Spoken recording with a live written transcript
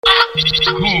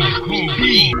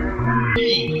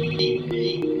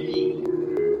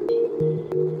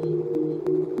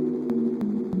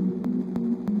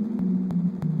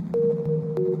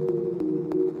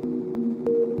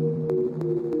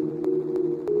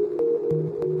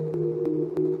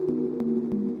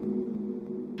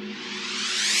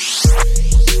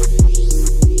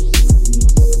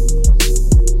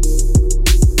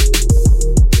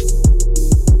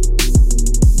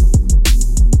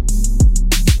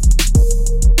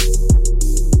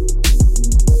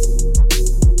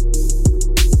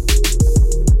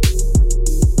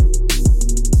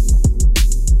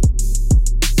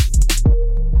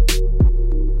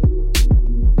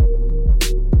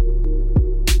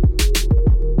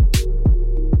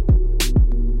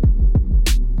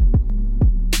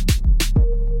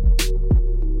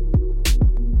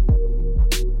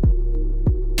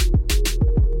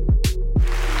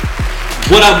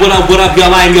What up,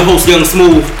 y'all? I am your host, Young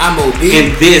Smooth. I'm OB.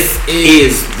 And this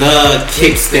is The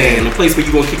Kickstand, a place where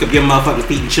you're going to kick up your motherfucking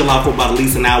feet and chill out for about at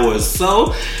least an hour or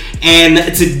so.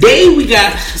 And today we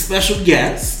got a special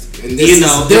guest. And this is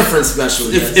a different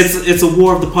special guest. It's a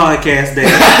War of the Podcast day.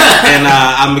 And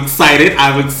I'm excited.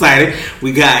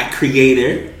 We got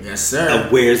creator. Yes, sir.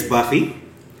 Of Where's Buffy?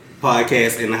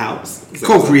 Podcast in the house.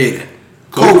 Co-creator.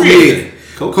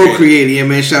 Yeah,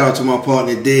 man. Shout out to my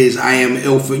partner Diz. I am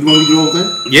Ilfam. You want me to do the whole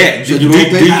thing? Yeah, do your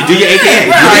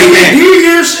AKA. Do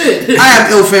your shit. I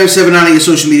am Ilfam79 on your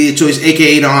social media choice,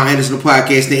 aka the Arn Anderson the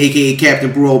Podcast, aka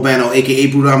Captain Bru Albano, aka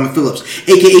Bruno Phillips,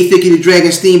 aka Thicky the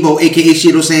Dragon Steamboat, aka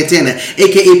Shido Santana,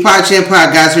 aka Pod Champ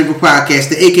Pod, God's favorite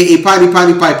podcaster, aka Potty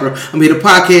Piper. I'm here to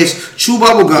podcast Chew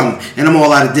Bubblegum, and I'm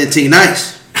all out of Dente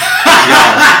Nice.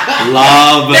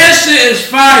 Love that shit is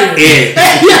fire. It.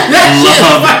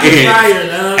 Love it.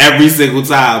 Fire, every single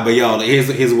time. But y'all,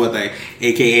 here's one thing.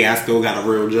 AKA, I still got a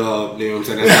real job. You know what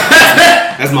I'm saying?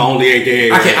 That's my only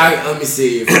AKA. Let me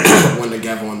see if I can put one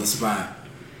together on the spot.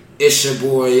 It's your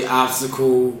boy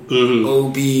Obstacle,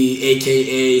 OB,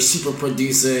 AKA Super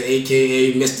Producer,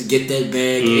 AKA Mr. Get That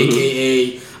Bag,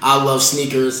 AKA I Love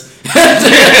Sneakers,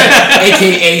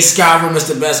 AKA Skyrim is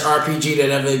the best RPG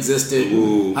that ever existed.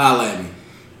 Holla at me.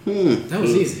 That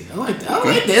was easy. I like that.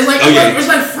 It's like it's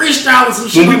like freestyle some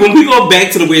shit. When we go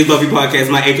back to the Where's Buffy podcast,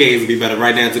 my AKAs will be better.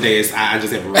 Right now today is I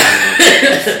just have a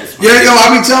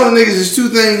I be telling niggas it's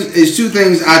two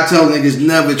things I tell niggas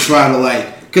never try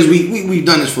to because we've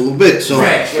done this for a little bit. So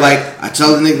I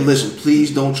tell the nigga, listen,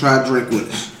 please don't try to drink with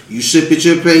us. You sip at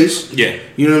your pace. Yeah.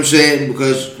 You know what I'm saying?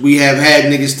 Because we have had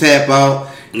niggas tap out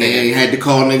and had to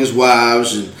call niggas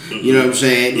wives and you know what I'm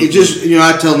saying? It just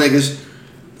I tell niggas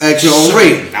at your own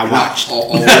rate. I watched.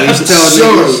 Always tell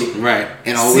niggas. Right.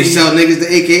 And always tell niggas the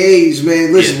AKAs,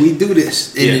 man, listen, we do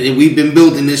this. And we've been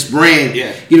building this brand, you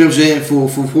know what I'm saying, for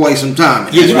quite some time.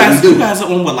 Yeah, you guys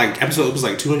are on episode, it was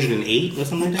like 208 or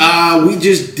something like that? We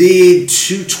just did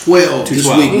 212 this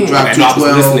week. We dropped 212.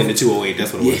 I was listening to 208,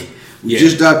 that's what it was. We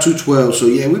just dropped 212, so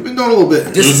we've been doing a little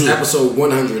bit. This is episode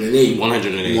 108.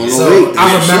 108. So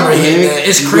I remember hearing that.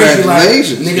 It's crazy,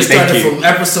 niggas started from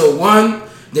episode 1,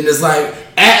 then it's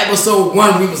at episode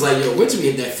 1, we was like, yo, when did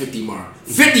we hit that 50 mark?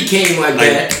 50 came like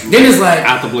that. Then it's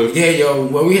out the blue. Yeah, yo,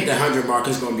 when we hit the 100 mark,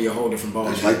 it's gonna be a whole different ball.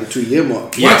 It's like the 2-year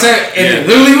mark. What's that? And it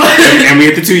literally and we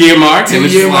hit the 2-year mark.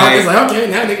 2-year mark. It's like, okay,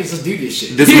 now niggas just do this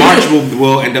shit. This March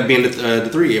will end up being the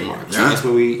 3-year mark. So that's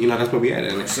where we, that's where we at.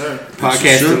 Yes, sir.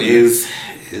 Podcasting is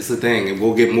the thing, and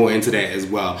we'll get more into that as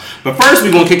well. But first,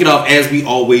 we're gonna kick it off as we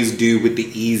always do with the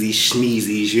easy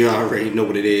schmeezies. You already know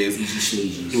what it is. Easy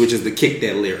schmeezies. Which is the kick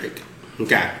that lyric.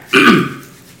 Okay.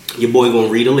 Your boy gonna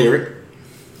read a lyric.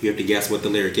 You have to guess what the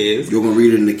lyric is. You're gonna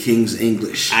read it in the King's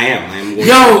English. I am.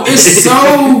 Yo, it's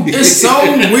so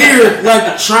weird.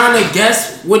 Trying to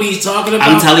guess what he's talking about.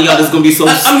 I'm telling y'all, this is gonna be so.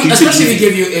 Especially if he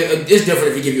give you, it's different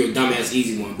if he give you a dumbass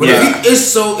easy one. But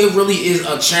it really is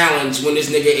a challenge when this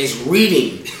nigga is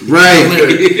reading. Right.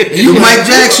 The Mike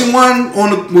Jackson one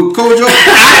with Kojo.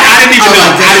 I didn't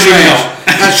even know.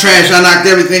 That's trash. I knocked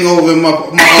everything over in my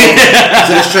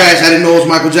that's trash. I didn't know it was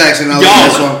Michael Jackson.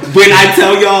 When I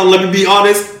tell y'all, let me be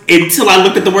honest. Until I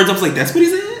looked at the words, I was like, "That's what he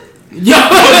said." Yo,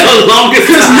 for the longest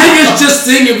because niggas just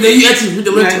singing, but then you actually read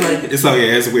the lyrics. So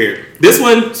it's weird. This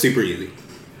one, super easy.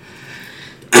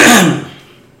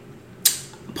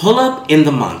 Pull up in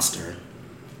the monster,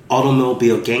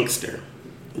 automobile gangster,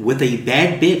 with a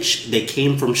bad bitch that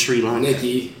came from Sri Lanka.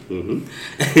 Nikki.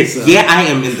 Yeah, I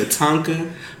am in the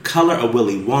Tonka, color of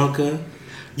Willy Wonka.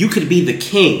 You could be the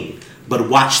king, but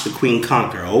watch the queen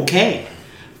conquer. Okay,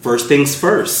 first things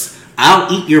first.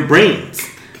 I'll eat your brains.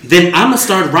 Then I'ma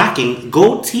start rocking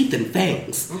gold teeth and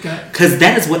fangs. Okay. Cause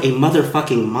that is what a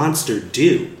motherfucking monster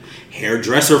do.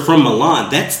 Hairdresser from Milan,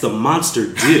 that's the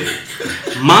Monster Do.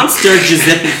 Monster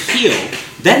Giuseppe Heel,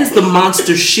 that is the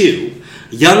Monster Shoe.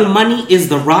 Young Money is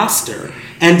the roster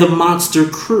and the Monster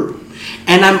Crew.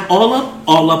 And I'm all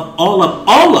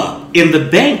up in the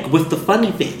bank with the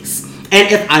funny face.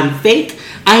 And if I'm fake,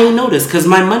 I ain't noticed because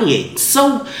my money ain't.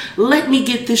 So let me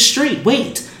get this straight.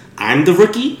 Wait, I'm the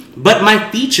rookie, but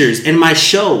my features and my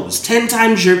shows 10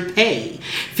 times your pay.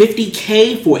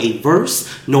 $50K for a verse,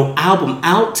 no album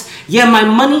out. Yeah, my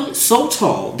money so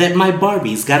tall that my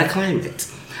Barbies gotta climb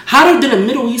it. Hotter than a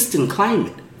Middle Eastern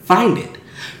climate. Find it.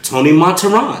 Tony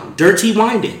Monteron, Dirty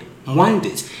Wind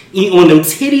It. Eat on them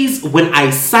titties when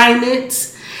I sign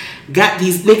it. Got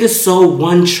these niggas so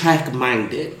one-track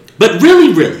minded. But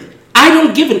really, I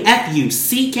don't give an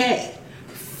F-U-C-K.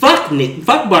 Fuck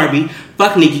Barbie,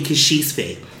 fuck Nicki cause she's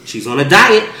fake. She's on a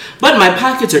diet, but my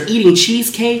pockets are eating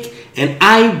cheesecake. And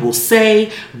I will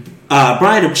say,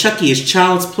 Bride of Chucky is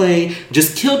child's play.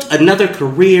 Just killed another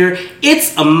career.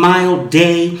 It's a mild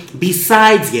day.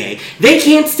 Besides, yay. They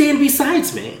can't stand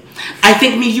besides me. I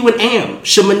think me, you, and Am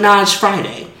should menage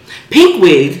Friday. Pink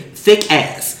wig, thick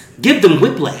ass. Give them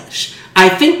whiplash. I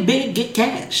think big, get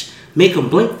cash. Make them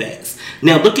blink fast.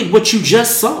 Now look at what you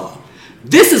just saw.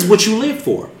 This is what you live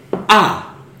for. I'm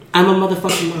a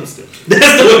motherfucking monster.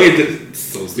 That's the way it is.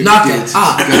 So stupid. Knock it.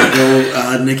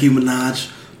 Gotta go, Nicki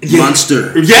Minaj. Yeah.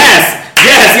 Monster. Yes.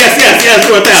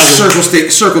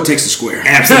 4,000. Circle takes the square.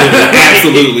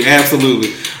 Absolutely.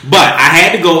 But I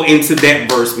had to go into that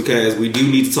verse because we do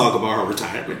need to talk about her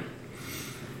retirement.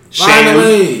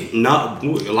 Finally. Sham, no,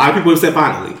 a lot of people have said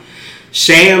finally.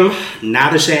 Sham,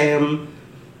 not a sham.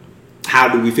 How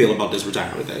do we feel about this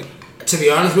retirement thing? To be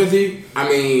honest with you, I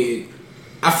mean,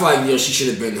 I feel like she should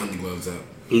have been hung the gloves up.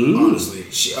 Honestly,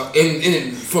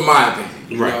 for my opinion,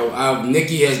 you know,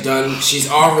 Nicki has done. She's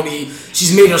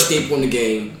made her staple in the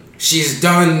game. She's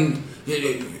done.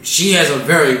 She has a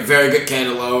very, very good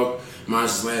catalog.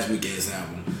 Mine's last weekend's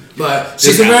album, but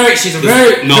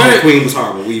the Queen was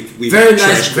horrible. We very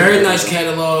nice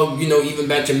catalog. You know, even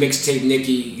back to mixtape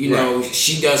Nicki. You know,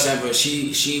 she does have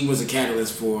she was a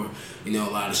catalyst for, you know,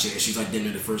 a lot of shit. She's like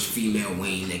the first female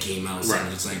Wayne that came out,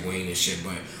 sounded just like Wayne and shit.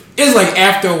 But it's like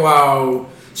after a while,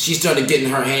 she started getting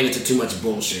her hand into too much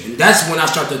bullshit, and that's when I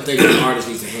started to think the artist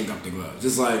needs to hang up the gloves.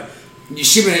 It's like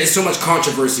it's so much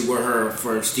controversy with her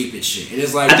for stupid shit, and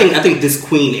it's like I think this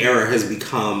Queen era has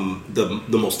become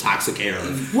the most toxic era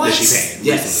that she's had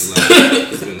recently.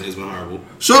 Like, it's been horrible.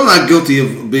 So I'm not guilty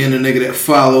of being a nigga that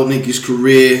followed Nicki's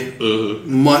career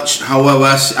much. However,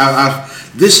 I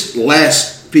this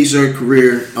last piece of her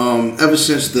career, ever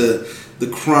since the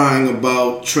crying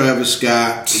about Travis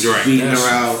Scott beating her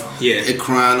out, and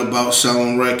crying about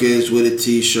selling records with a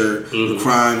T-shirt,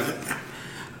 crying.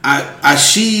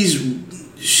 She's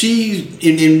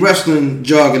in wrestling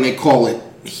jargon they call it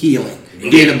healing.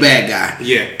 Being a bad guy.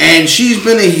 Yeah. And she's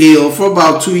been a heel for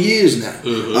about 2 years now.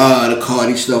 The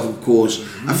Cardi stuff, of course.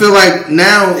 I feel like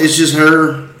now it's just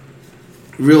her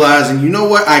realizing, you know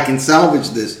what, I can salvage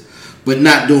this, but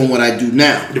not doing what I do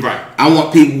now. Right. I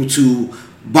want people to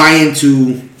buy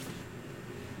into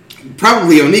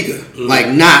probably Onika, like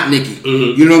not Nicki.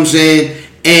 You know what I'm saying?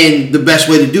 And the best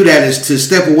way to do that is to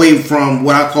step away from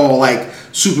what I call like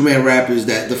Superman rappers,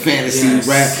 that the fantasy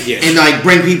rap, and like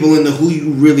bring people into who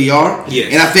you really are.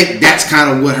 And I think that's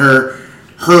kind of what her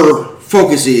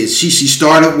focus is. She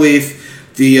started with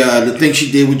the thing she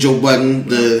did with Joe Budden,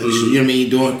 you know what I mean,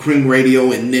 doing Cream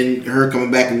Radio, and then her coming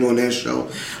back and doing that show.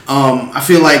 I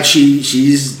feel like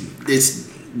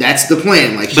that's the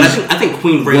plan. Like, but I think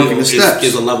Queen Radio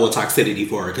is a level of toxicity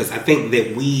for her, because I think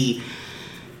that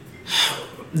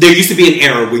there used to be an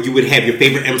era where you would have your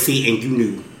favorite MC and you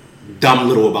knew dumb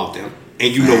little about them,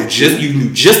 and you knew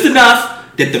just enough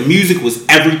that the music was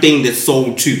everything that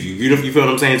sold to you. You feel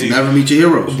what I'm saying? So never meet your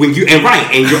heroes. And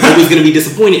you're always going to be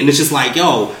disappointed, and it's just like,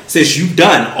 yo, since you've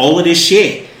done all of this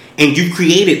shit and you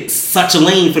created such a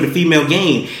lane for the female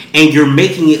game, and you're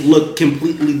making it look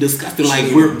completely disgusting,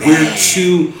 like we're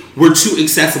too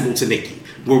accessible to Nicki.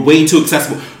 We're way too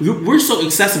accessible. We're so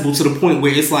accessible to the point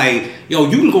where it's like, yo,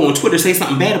 you can go on Twitter, say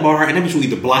something bad about her, and that bitch will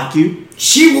either block you,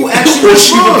 she will actually, or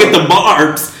she will get the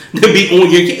barbs to be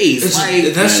on your case.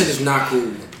 Like, that shit is not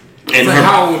cool. And like,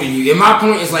 how old are you? And my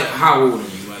point is like, how old are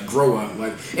you? Like, grow up.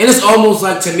 Like, and it's almost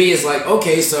like, to me, it's like,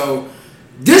 okay, so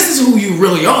this is who you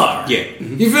really are. Yeah.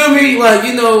 You feel me? Like,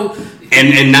 you know.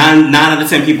 And 9 out of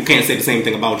 10 people can't say the same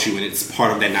thing about you, and it's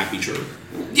part of that not be true.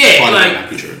 Yeah, Part like, of it might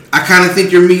be true. I kind of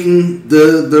think you're meeting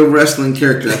the wrestling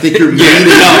character. I think you're meeting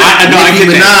I Nicki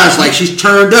get that. Minaj. Like, she's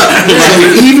turned up.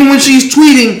 So even when she's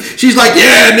tweeting, she's like,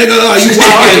 "Yeah, nigga, you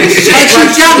wild." Like, she's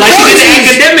got like she's voices. in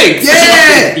academics.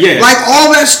 Yeah. Like,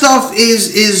 all that stuff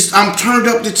is I'm turned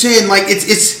up to 10. Like,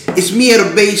 it's me at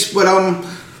a base, but I'm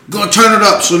gonna turn it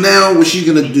up. So now what she's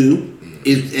gonna do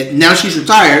is, now she's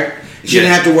retired. She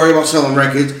didn't have to worry about selling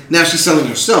records. Now she's selling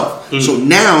herself. So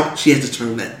now she has to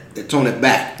tone it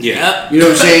back. Yeah. You know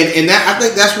what I'm saying? And that, I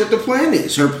think that's what the plan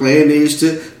is. Her plan is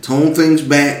to tone things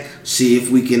back, see if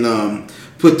we can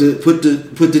put the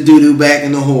doo-doo back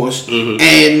in the horse,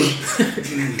 and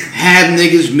have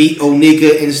niggas meet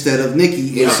Onika instead of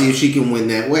Nikki, and see if she can win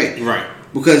that way. Right.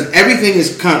 Because everything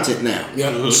is content now.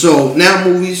 Yeah. So now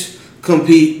movies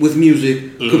compete with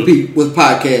music, compete with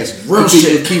podcasts, Real compete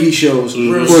shit. with TV shows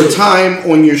Real for shit. time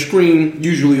on your screen,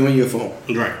 usually on your phone.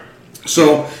 Right.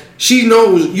 So she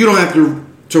knows you don't have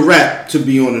to rap to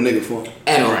be on a nigga phone.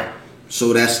 At all. Right.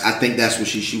 So I think that's what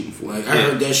she's shooting for. Like, I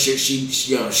heard that shit.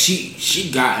 She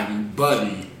gotten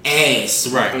button ass.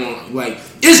 Right. On, like,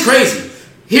 it's crazy.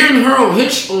 Hearing her on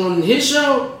his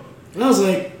show, I was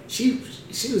like, she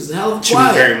was hell of She quiet.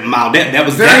 was very mild. That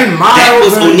was Very mild, That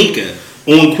was very- Onika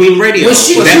on Queen Radio. When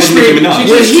she- that was she Nicki screamed- Minaj.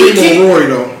 she When just- he came- on Rory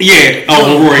though. Yeah.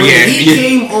 Oh, Rory. When Yeah. he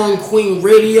came on Queen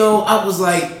Radio, I was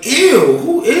like, ew,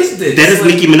 who is this? That is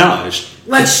like, Nicki Minaj.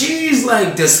 Like, she's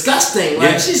like disgusting.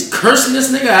 Like, Yeah. she's cursing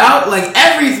this nigga out. Like,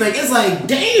 everything. It's like,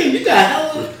 damn, you got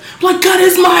hella. Like, cut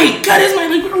his mic.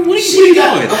 Like, bro, what are She you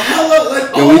got doing? hella.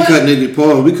 Like, Yo, all we that- cut niggas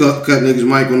Paul. We cut niggas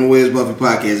Mike on the Where's Buffy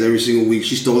podcast every single week.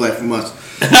 She stole that from us.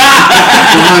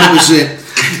 100%.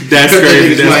 That's Cut crazy. that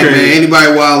nigga's That's mic, man. crazy.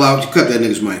 Anybody wild out, you cut that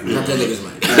nigga's mic, man. Cut that nigga's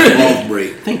mic. That's off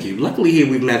break. Thank you. Luckily here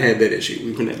we've not had that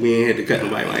issue. We ain't had to cut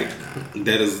nobody like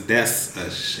that's a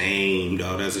shame,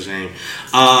 dog. That's a shame.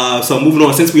 So moving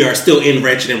on, since we are still in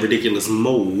Ratchet and Ridiculous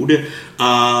mode,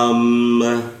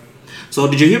 so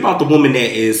did you hear about the woman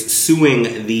that is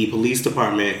suing the police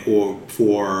department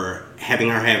for having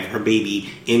her have her baby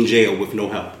in jail with no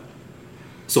help?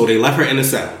 So they left her in a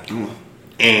cell,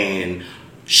 and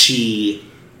she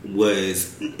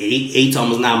was 8 to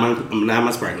almost 9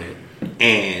 months pregnant,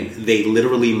 and they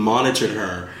literally monitored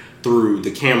her through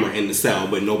the camera in the cell,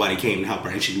 but nobody came to help her,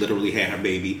 and she literally had her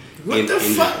baby. What the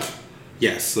fuck? jail.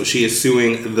 Yes, so she is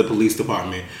suing the police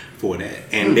department for that,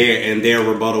 and their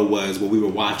rebuttal was, "Well, we were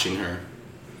watching her."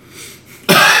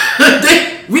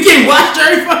 We get watched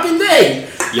every fucking day.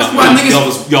 That's why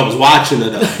niggas. Y'all was watching her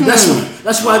though.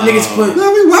 That's why niggas put.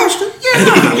 No, we watched it.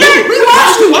 Yeah, we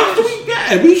watched it.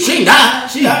 Yeah, She ain't died.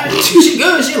 She alright. She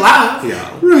good. She alive.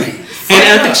 yeah. Right.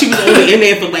 And I think she was only in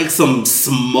there for like some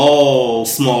small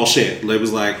shit. It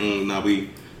was like,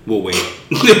 we'll wait.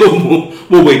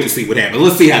 we'll wait to see what happens.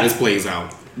 Let's see how this plays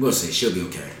out. We'll see. She'll be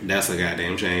okay. That's a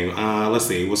goddamn shame. Let's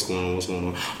see what's going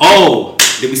on. Oh,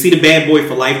 did we see the Bad Boy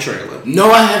for Life trailer?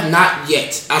 No, I have not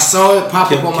yet. I saw it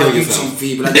pop up on my Kill YouTube yourself.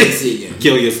 feed, but I didn't see it yet.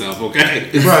 Kill yourself, okay?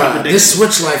 Bruh, this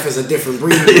Switch Life is a different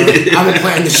breed, bro. I've been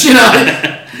playing the shit out of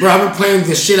it. Bro, I've been playing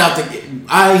the shit out the.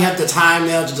 I have the time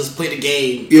now to just play the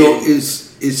game. Yo,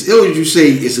 it's ill as you say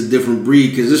it's a different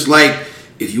breed, because it's like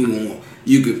if you want,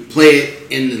 you could play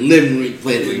it in the living room,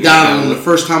 play it in the dining room. The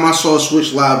first time I saw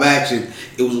Switch live action,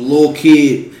 it was a little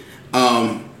kid.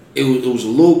 It was a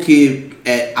little kid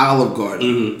at Olive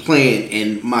Garden playing,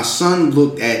 and my son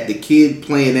looked at the kid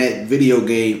playing that video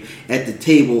game at the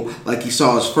table like he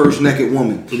saw his first naked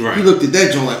woman. Right. He looked at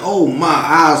that joint like, oh, my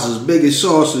eyes as big as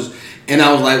saucers. And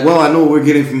I was like, well, I know what we're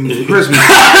getting from Christmas. You know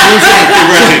what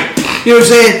I'm saying? You know what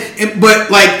I'm saying?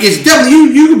 But like, it's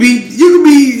definitely you could be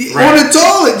Right. on the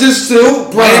toilet just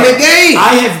still playing the game.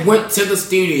 I have went to the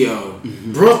studio,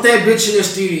 brought that bitch in the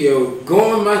studio,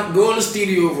 go in the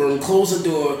studio room, close the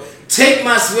door, take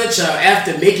my Switch out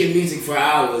after making music for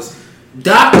hours,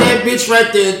 dock that bitch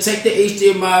right there, take the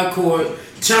HDMI cord,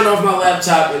 turn off my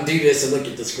laptop, and do this and look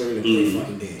at the screen and play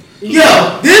fucking game.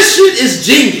 Yo, this shit is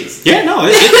genius. Yeah, no,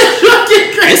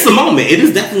 it's a moment. It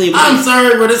is definitely a moment. I'm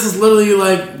sorry, but this is literally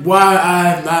like why I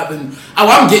have not been. Oh,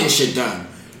 I'm getting shit done,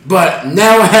 but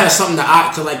now I have something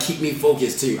to like keep me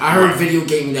focused too. I heard video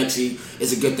gaming actually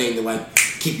is a good thing to like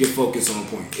keep your focus on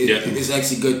point. It's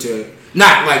actually good to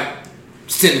not like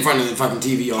sit in front of the fucking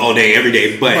TV all day, every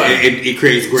day, but it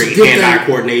creates great hand-eye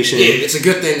coordination. Yeah, it's a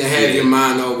good thing to have your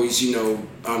mind always,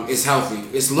 it's healthy.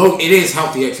 It is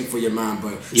healthy actually for your mind,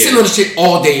 but sitting on the shit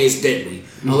all day is deadly.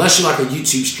 Unless you're like a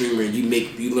YouTube streamer and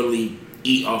you literally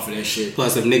eat off of that shit.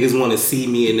 Plus, if niggas want to see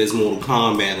me in this Mortal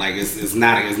Kombat, like it's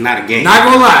not a game. Not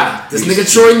gonna lie, this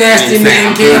nigga Troy Nasty in the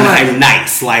MK I'm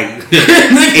nice, like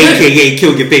AKA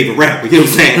kill your favorite rapper. You know what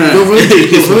I'm saying? You'll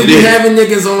really be having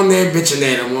niggas on there bitching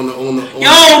at him on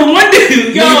Yo, the one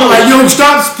dude. Yo, like, yo,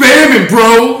 stop spamming,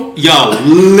 bro. Yo,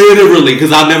 literally,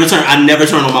 because I never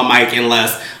turn on my mic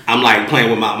unless I'm like playing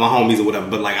with my homies or whatever.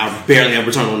 But like, I barely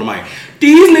ever turn on the mic.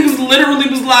 These niggas literally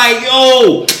was like,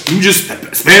 yo, you just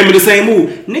spamming the same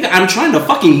move. Nigga, I'm trying to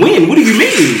fucking win. What do you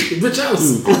mean? Bitch, I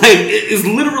was like, it's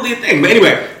literally a thing. But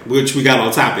anyway, which we got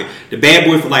on topic. The Bad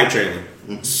Boy for Life trailer.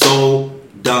 So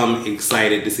dumb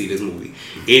excited to see this movie.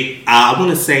 I want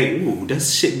to say, ooh, that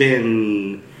shit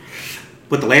been,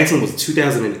 what, the last one was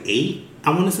 2008, I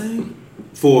want to say,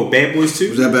 for Bad Boys 2.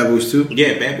 Was that Bad Boys 2?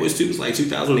 Yeah, Bad Boys 2 was like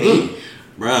 2008.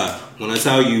 Bruh, when I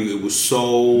tell you, it was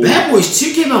so... Bad Boys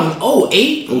 2 came out in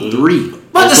 08? 03.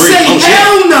 About to say,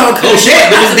 hell no. Oh shit,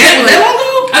 was that long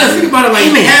ago? I just think about it like,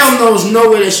 hell no, there's no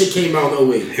way that shit came out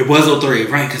in 08. It was 03,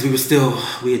 right, because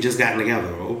we had just gotten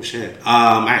together. Oh shit.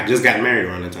 I had just gotten married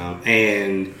around the time.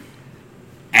 And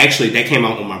actually, that came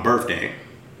out on my birthday.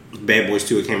 Bad Boys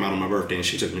 2, it came out on my birthday, and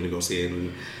she took me to go see it.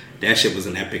 And that shit was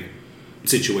an epic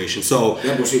situation. So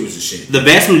Bad Boys 2 was the shit. The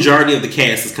vast majority of the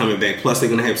cast is coming back. Plus, they're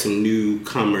gonna have some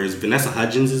newcomers. Vanessa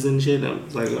Hudgens is in shit. I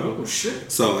was like, oh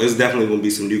shit. So it's definitely gonna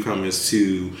be some newcomers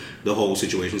to the whole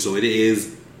situation. So it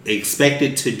is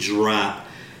expected to drop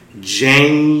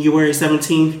January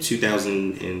 17th,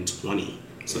 2020.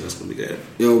 So that's gonna be good.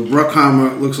 Yo,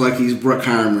 Bruckheimer looks like he's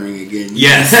Bruckheimering again.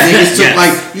 Yes. Niggas took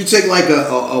Yes. you take like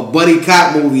a buddy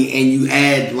cop movie and you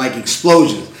add like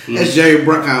explosions. That's Jerry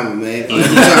Bruckheimer, man.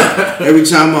 Every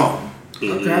time on.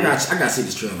 Okay, I got to see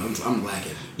this trailer. I'm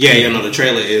lacking. Yeah, no, the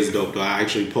trailer is dope though. I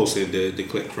actually posted the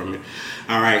clip from it.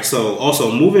 All right, so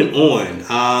also moving on.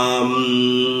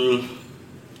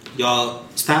 Y'all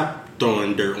stop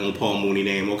throwing dirt on Paul Mooney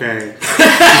name, okay?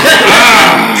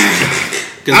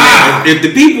 Because if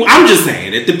the people, I'm just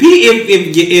saying, if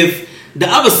the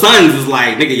other sons is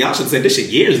like, nigga, y'all should have said this shit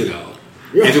years ago.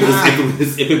 If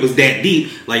it was that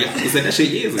deep, like y'all should have said that shit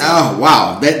years ago. Oh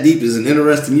wow, that deep is an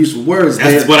interesting use of words.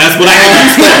 That's what I used.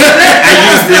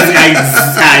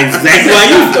 Exactly what I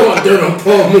used. Throwing dirt on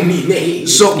Paul Mooney name.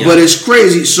 So, but it's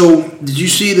crazy. So, did you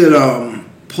see that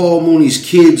Paul Mooney's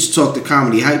kids talked to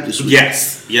Comedy Hype this week?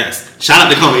 Yes. Shout out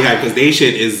to Comedy Hype because they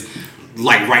shit is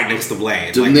like right next to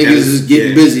Vlad. Them like, niggas is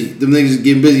getting busy. Them niggas is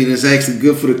getting busy, and it's actually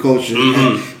good for the culture.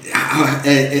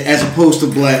 As opposed to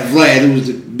Vlad, who was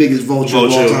the biggest vulture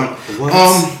of all time. What?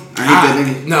 I hate that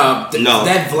nigga. No.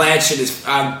 That Vlad shit is.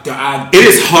 It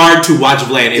is hard to watch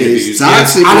Vlad interviews. It's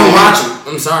toxic. I don't watch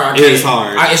him. I'm sorry. It is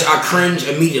hard. I cringe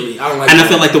immediately. I don't like. And I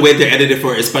feel like the way they're edited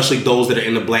for, especially those that are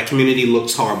in the black community,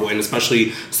 looks horrible. And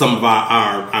especially some of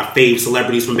our fave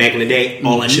celebrities from back in the day,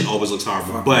 all that shit always looks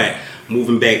horrible. But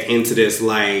moving back into this,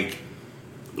 like,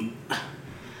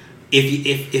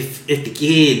 if the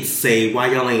kids say why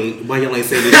y'all ain't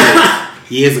say this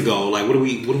shit years ago, like what are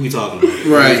we talking about?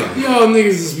 Right. Yo,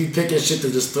 niggas just be picking shit to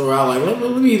just throw out. Like let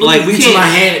me like reach my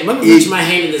hand. Let me reach my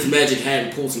hand in this magic hat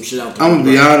and pull some shit out. I'm gonna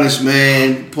be honest,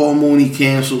 man. Paul Mooney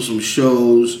canceled some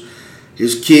shows.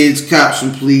 His kids cops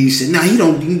and police, and now he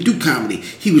don't even do comedy.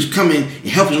 He was coming and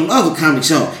helping on other comedy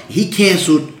shows. He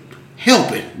canceled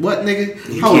helping. What, nigga?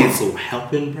 He canceled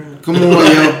helping, bro. Come on,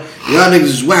 yo. Y'all niggas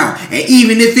is wild. And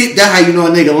even if that's how you know a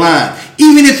nigga lying.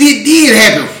 Even if it did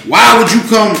happen, why would you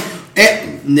come at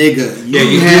nigga? Yeah,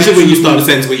 usually when you start a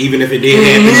sentence with even if it did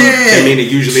happen, I mean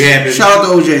it usually happens. Shout out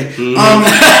to OJ.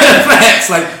 Facts,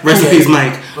 like rest in peace,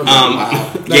 Mike. Okay,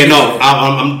 wow. Yeah, no,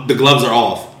 I'm the gloves are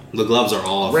off. The gloves are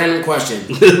off. Random question: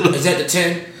 is that the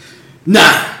 10?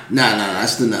 Nah.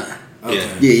 That's the 9.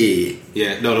 Okay.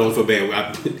 Yeah. No, don't feel bad.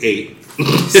 I put 8.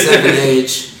 7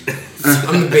 age.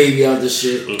 I'm the baby out this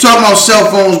shit. Talking about cell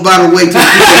phones, by the way. What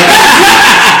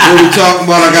we talking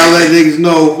about? I gotta let niggas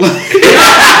know.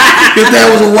 Because that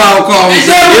was a wild call. It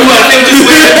was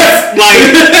like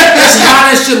that's how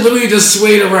that shit literally just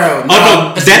swayed around. Oh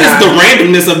no, that is the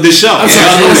randomness of this show.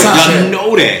 Y'all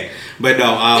know that. But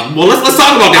no, well let's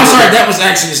talk about that. I'm sorry, that was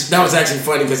actually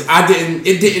funny because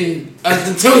it didn't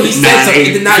until he said something,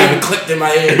 it did not even click in my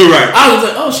head. Right. I was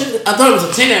like, oh shit, I thought it was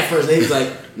a 10 at first. And he was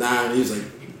like, nah, and he was like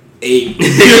 8.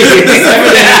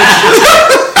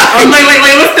 I'm like,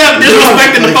 let's stop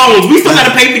disrespecting the phones. We still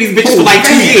gotta pay for these bitches for like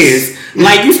 2 years.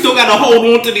 Like you still gotta hold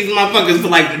on to these motherfuckers for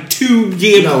like 2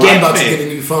 years. No, I'm about to get a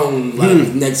new phone like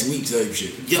next week type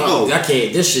shit. Yo, I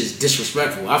can't. This shit's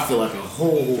disrespectful. I feel like a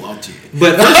whole out here.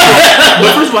 But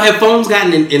first of all, have phones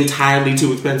gotten entirely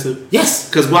too expensive? Yes.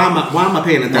 Because why am I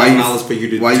paying $1,000 for you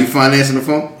to? Why you financing the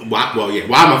phone? Why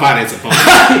am I financing a phone?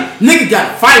 Nigga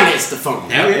got to finance the phone.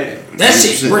 Hell yeah. That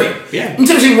shit's great. Yeah. I'm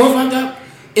telling you more like that.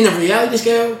 In the reality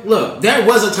scale, look, there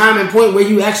was a time and point where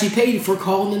you actually paid for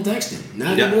calling and texting.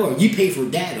 Not anymore. You pay for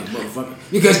data, motherfucker.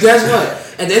 Because guess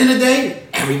what? At the end of the day,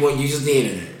 everyone uses the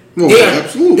internet. Well,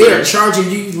 absolutely. They are charging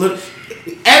you.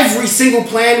 every single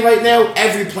plan right now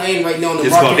in the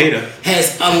market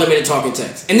has unlimited talking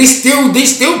text, and they still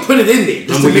put it in there.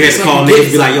 Remember you had to call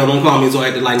niggas, be like, yo, don't call me until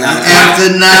after like 9. After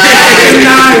 9,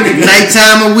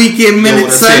 nighttime or weekend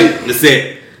minutes. That's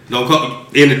it. Don't call.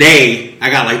 In the day, I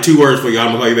got like 2 words for you. I'm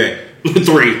gonna call you back. 3.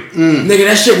 Nigga,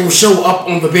 that shit will show up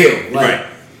on the bill. Like, Right.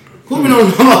 Who been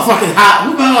on motherfucking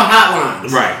who been on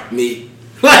hotlines? Right. Me.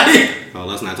 Like. Oh,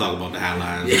 let's not talk about the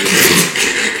hotlines.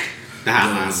 The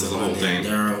hotlines is the whole thing.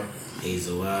 Daryl,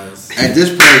 Hazel Eyes. At this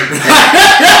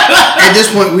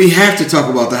point, we have to talk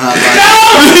about the hotline.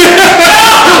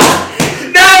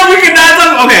 No, we cannot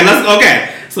talk. Okay.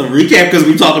 So recap because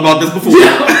we talked about this before.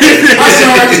 I'm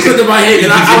sorry, I just clicked in my head. You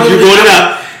brought it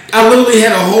up. I literally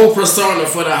had a whole persona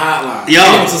for the hotline. Yo.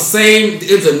 And it was the same.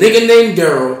 It was a nigga named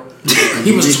Daryl.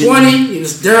 He was 20. He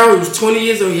was 20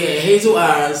 years old. He had hazel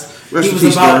eyes. He was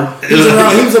about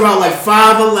like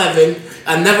 5'11".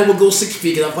 I never would go 6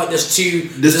 feet because I thought that's too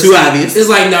obvious. It's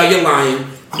like, no, you're lying.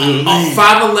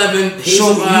 5'11",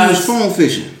 hazel eyes. He was phone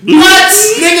fishing. What?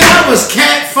 Nigga, I was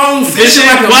cat phone fishing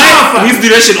like a motherfucker. We used to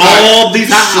do that shit all these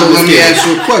times. So let me ask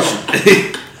you a question.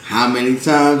 How many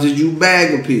times did you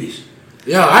bag a piece?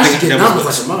 Yo, I should get numbers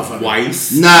like a motherfucker.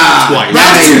 Twice. Nah. Twice. But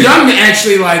I was too young to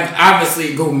actually, like,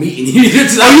 obviously go meeting. You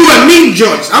were meeting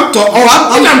joints. I'm talking.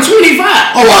 I'm 25.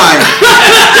 Oh, I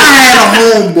had a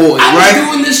homeboy, I right? was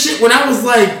doing this shit when I was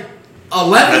like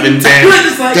 11, 10.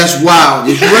 Like, That's wild.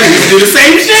 It's right. Do the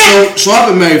same shit. So I've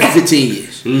been married for 15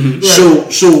 years. Mm-hmm.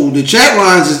 So the chat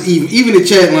lines is even the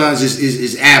chat lines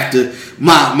is after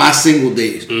my single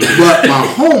days. Mm-hmm. But my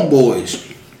homeboys,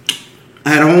 I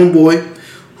had a homeboy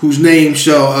whose name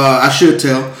I should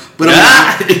tell, but I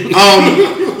had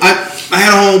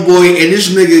a homeboy and this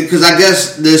nigga, because I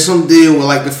guess there's some deal where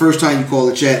like the first time you call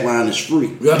the chat line is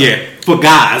free. Yeah, for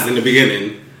guys in the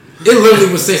beginning. it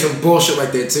literally would say some bullshit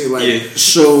like that too. Like,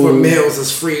 so for males,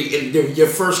 it's free. And your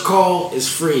first call is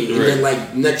free, and then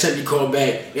like next time you call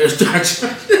back, it'll start some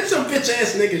bitch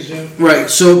ass niggas, yo. Right.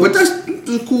 So, but that's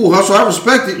cool hustle. I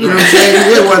respect it. You know what I'm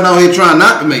saying? They wasn't out here trying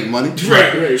not to make money.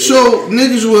 Right. So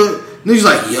niggas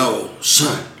like, yo,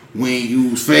 son, we ain't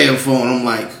use fam phone. I'm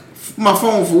like, my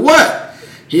phone for what?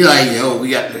 He like, yo,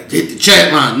 we got to hit the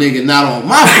chat line, nigga, not on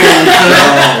my phone.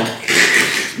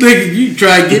 Nigga, you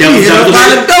try to get me hit up by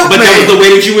the dope But man. that was the way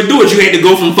that you would do it. You had to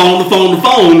go from phone to phone to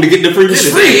phone to get the free It's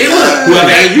shit. free. Whoever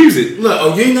had use it.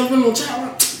 Look, you ain't never been on chat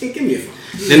line? Hey, give me a phone.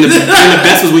 Then the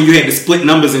best was when you had to split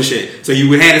numbers and shit. So you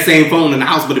would have the same phone in the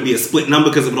house, but it'd be a split number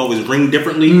because it would always ring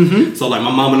differently. Mm-hmm. So like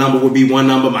my mama number would be one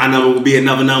number, my number would be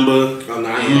another number. Oh no,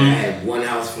 I had one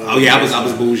house phone. Oh yeah, I was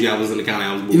bougie. I was in the county.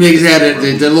 I was bougie. You niggas had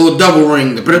the little double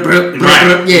ring. The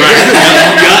Right. Yeah.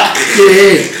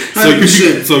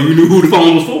 So you knew who the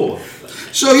phone was for.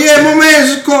 So yeah, my man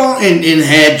just called and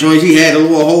had joints. He had a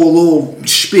whole little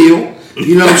spiel.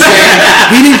 You know what I'm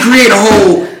saying? He didn't create a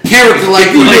whole character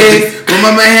like you did, but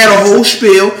my man had a whole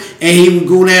spiel, and he would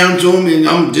go down to him, and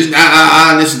I'm just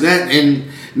this and that, and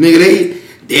nigga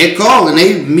they'd call and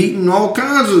they meeting all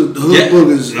kinds of hood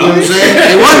boogers. You know what I'm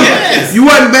saying? You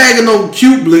wasn't bagging no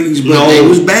cute blickies, but they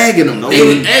was bagging them.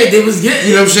 They was getting.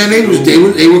 You know what I'm saying?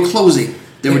 They were closing.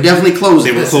 They were definitely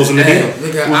closing. They were closing the deal.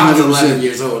 Nigga, I was 11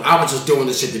 years old. I was just doing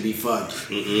this shit to be fun.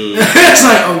 It's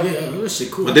like, oh yeah, this shit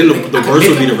cool. But then the worst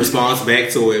would be the response back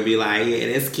to it. Be like, yeah,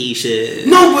 that's Keisha.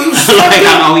 No, but it was fucked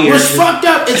up. What's fucked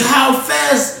up is how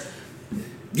fast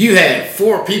you had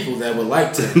 4 people that would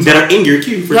like to that are in your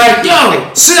queue. Like,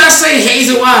 yo, should I say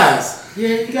Hazel Eyes?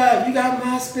 Yeah, you got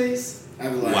MySpace. I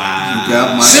be like,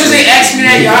 wow. As soon as they ask me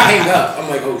that, y'all hang up. I'm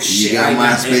like, oh shit. You got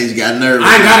MySpace, you got nervous.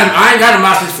 I ain't got a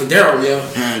MySpace for Daryl, yo.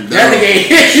 That nigga ain't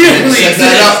really exist.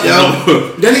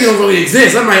 That nigga don't really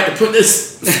exist. I might have to put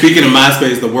this. Speaking of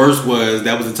MySpace, the worst was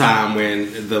that was the time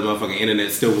when the motherfucking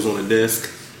internet still was on a disc.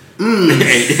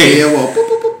 AOL.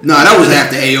 No, that was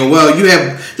after AOL.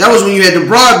 That was when you had the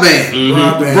broadband.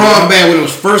 Broadband when it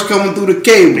was first coming through the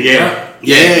cable.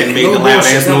 Yeah, and make the loud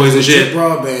ass noise and shit.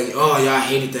 Broadband. Oh, y'all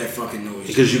hated that fucking noise.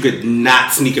 Because you could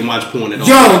not sneak and watch porn at all.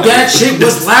 Yo, that shit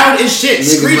was loud as shit.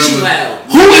 Screechy loud.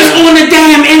 Who is on the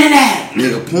damn internet?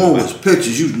 Nigga, porn was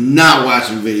pictures. You not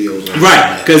watching videos.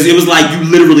 Right, because it was like you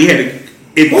literally had to.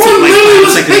 Porn literally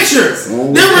was pictures. There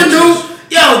were no.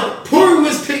 Yo, porn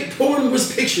was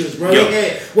pictures, bro.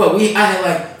 I had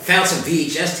like found some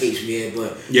VHS tapes, man,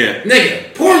 but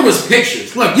nigga, porn was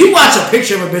pictures. Look, you watch a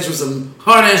picture of a bitch with some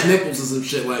hard ass nipples and some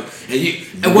shit like,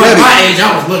 at my age,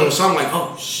 I was little, so I'm like,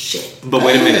 oh shit. But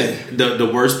wait a minute, the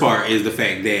worst part is the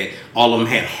fact that all of them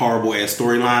had horrible ass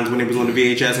storylines when they was on the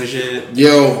VHS and shit.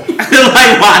 Yo,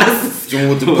 like why this?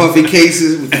 With the puffy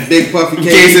cases, with the big puffy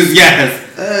cases. Yes.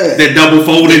 that double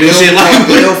folded and shit like.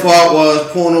 Their fault was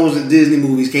pornos and Disney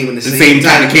movies came in the same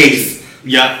kind of case.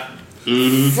 Yup.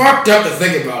 Mm-hmm. Fucked up to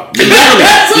think about. It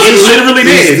literally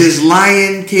did. This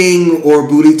Lion King or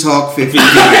Booty Talk 50.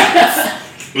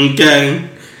 Okay.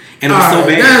 And it was so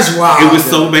bad. That's wild. It was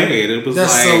so bad. It was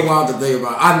that's so wild to think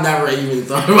about. I never even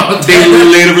thought about that. They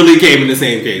literally came in the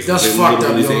same case. That's fucked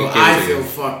up, yo. I feel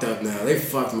fucked up now. They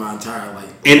fucked my entire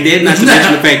life. And then not to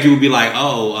mention the fact you would be like,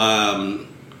 oh,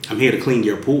 I'm here to clean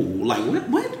your pool. Like,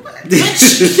 what?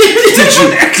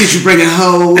 did you bring a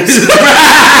hose?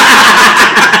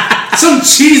 Some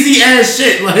cheesy ass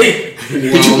shit. Like,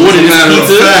 did you order this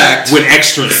pizza with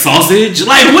extra sausage?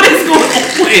 Like, what is going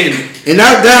on? And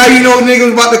now you know niggas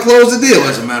was about to close the deal.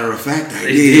 As a matter of fact, I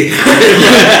did.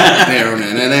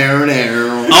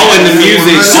 Oh, and the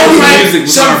music.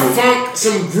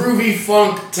 Some groovy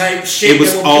funk type shit. It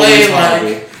was always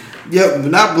horrible. Yeah,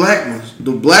 but not black ones.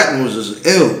 The black ones is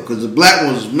ill because the black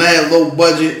ones is mad low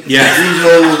budget. Yeah, these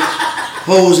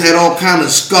hoes had all kind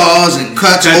of scars and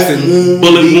cuts, open wounds,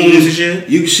 bullet wounds and shit.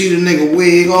 You can see the nigga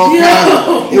wig, all kind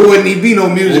of. It wouldn't even be no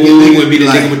music. It would be the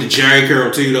nigga with the Jerry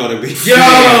curl too, though. To be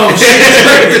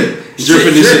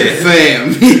dripping this shit,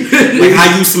 fam. Like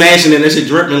how you smashing and that shit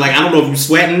dripping. Like I don't know if you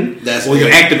sweating or your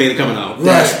activator coming out.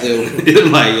 That's ill.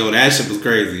 Like yo, that shit was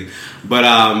crazy. But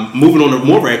moving on to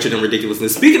more ratchet and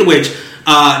ridiculousness. Speaking of which,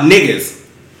 niggas,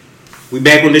 we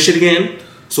back on this shit again.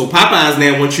 So Popeyes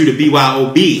now wants you to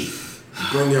BYOB.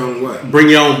 Bring your own what? Bring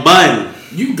your own bun.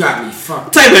 You got me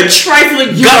fucked. What type of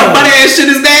trifling gut butt ass shit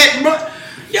is that, bro?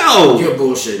 Yo, you're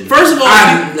bullshitting. First of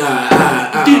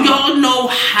all, do y'all know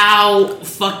how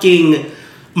fucking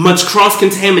much cross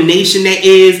contamination that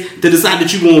is to decide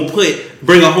that you gonna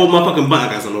bring a whole motherfucking bun?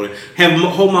 I guys don't know that. Have a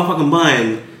whole motherfucking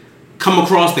bun come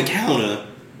across the counter,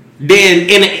 then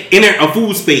enter a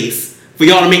food space for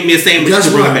y'all to make me a sandwich to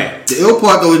bring it back. The ill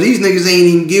part though, these niggas ain't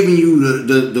even giving you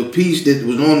the piece that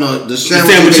was on the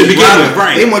sandwich to begin with,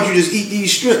 right? They want you to just eat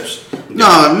these strips.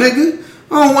 Nah, nigga.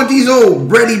 I don't want these old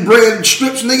bready bread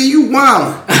strips, nigga. You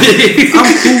wild. I'm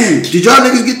cool. Did y'all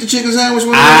niggas get the chicken sandwich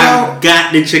when I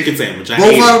got the chicken sandwich.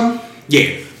 Both of them?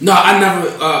 Yeah. No, I never.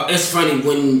 It's funny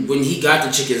when he got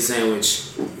the chicken sandwich.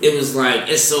 It was like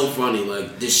it's so funny.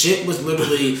 Like the shit was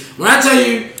literally. When I tell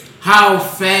you how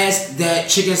fast that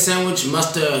chicken sandwich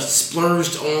must have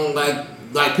splurged on,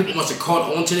 like people must have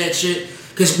caught on to that shit.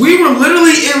 Because we were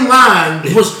literally in line.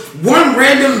 It was one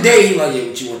random day. He like, yeah,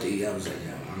 what you want to eat? I was like,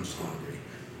 yeah, I'm just hungry.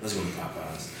 Let's go to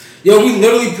Popeyes. Yo, we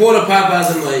literally pulled up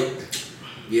Popeyes. I'm like,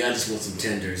 yeah, I just want some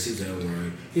tenders. He was like, oh,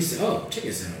 right. He said, oh,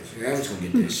 chicken sandwich. Yeah, I'm just gonna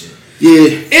get that shit. Yeah.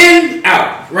 In,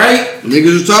 out, right?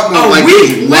 Niggas was talking about like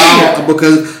wow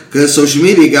because social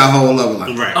media got a whole level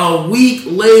like right. A week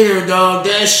later, dog,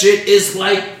 that shit is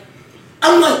like,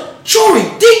 I'm like, Jory,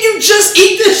 did you just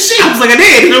eat this shit? I was like, I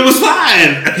did, and it was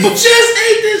fine. You just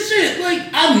ate this shit.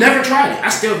 Like, I've never tried it. I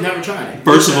still have never tried it.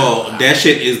 First of all, that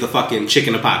shit is the fucking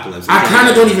chicken apocalypse. I kind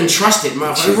of don't even trust it,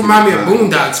 motherfucker. It remind me of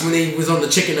Boondocks when they was on the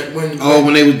chicken. When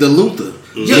they was the Luther.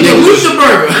 Yeah, the Luther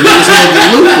burger. Niggas had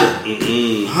the Luther.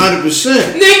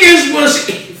 100%. Niggas was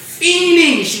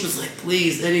fiending. She was like,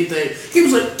 please, anything. He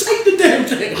was like, take the damn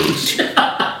thing.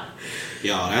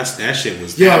 Yo, that shit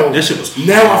was. Yo, that shit was.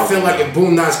 Now I feel like if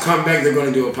Boondocks come back, they're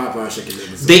gonna do a Popeye chicken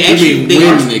episode. They actually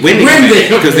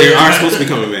because they are supposed to be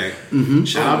coming back. Mm-hmm.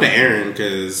 Shout out to Aaron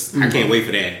because I can't wait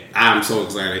for that. I'm so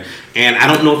excited, and I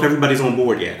don't know if everybody's on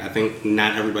board yet. I think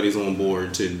not everybody's on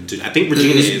board to I think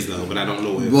Regina is though, but I don't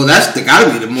know if. Well, that's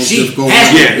gotta be the most difficult.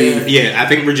 Yeah. I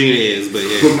think Regina is, but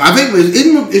yeah. But I think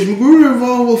is Magruder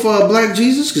involved with Black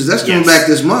Jesus because that's coming back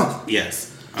this month. Yes.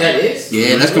 That is?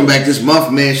 Yeah, that's coming back this month,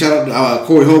 man. Shout out to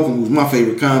Corey Holcomb, who's my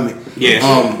favorite comic. Yeah.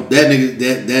 That nigga,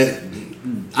 that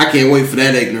I can't wait for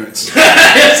that ignorance.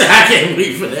 I can't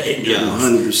wait for that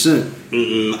ignorance.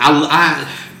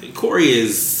 100%. Corey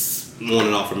is on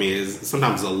and off for me. Is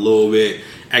sometimes a little bit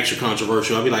extra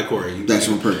controversial. I'll be like, Corey, that's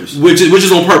on purpose. Which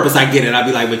is on purpose. I get it. I'll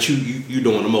be like, but you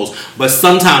doing the most. But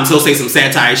sometimes he'll say some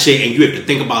satire shit, and you have to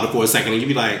think about it for a second, and you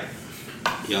be like,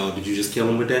 yo, did you just kill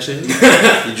him with that shit?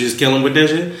 Did you just kill him with that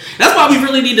shit? That's why we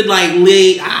really need to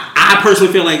lay. I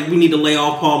personally feel like we need to lay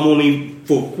off Paul Mooney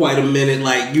for quite a minute.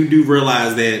 Like you do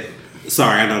realize that.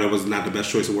 Sorry, I know that was not the best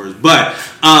choice of words, but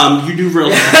you do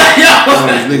realize.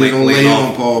 Niggas gonna lay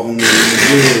on Paul Mooney.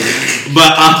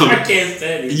 But I can't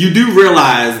stand it. You do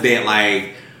realize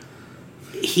that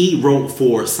he wrote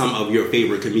for some of your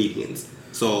favorite comedians.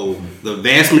 So the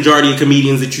vast majority of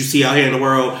comedians that you see out here in the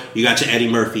world, you got your Eddie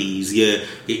Murphys. Yeah,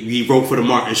 he wrote for the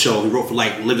Martin Show. He wrote for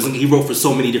He wrote for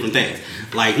so many different things.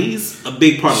 Like, he's a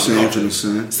big part of the culture.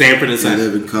 Sanford and Son.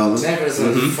 Live in Color. Sanford and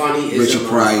Son is funny. Richard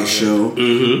Pryor show.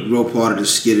 Wrote part of the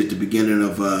skit at the beginning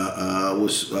of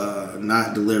was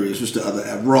not Delirious. What's the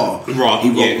other? Raw.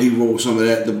 He wrote some of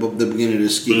that. The beginning of the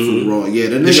skit for Raw. Yeah,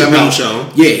 the Chappelle show.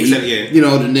 Yeah, you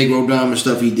know, the Negro Diamond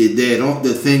stuff he did there.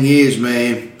 The thing is,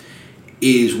 man,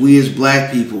 is we as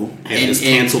black people and this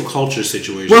cancel culture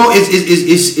situation. Well, it's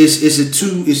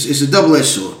a double-edged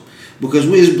sword. Because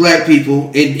we as black people,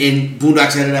 and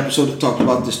Boondocks had an episode that talked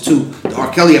about this too, the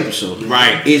R. Kelly episode.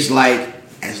 Right. It's like,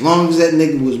 as long as that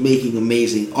nigga was making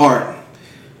amazing art,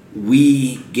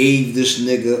 we gave this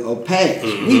nigga a pass.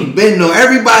 We've been,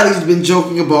 everybody's been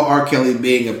joking about R. Kelly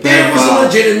being a pass. That was a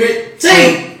legitimate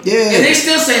thing. Yeah. And they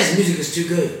still say his music is too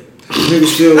good.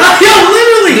 Niggas still,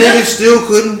 literally. Niggas still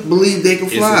couldn't believe they could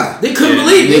fly. They couldn't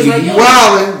believe it. Nigga, you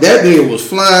wildin'. That nigga was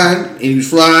flying, and he was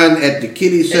flying at the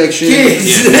kiddie section.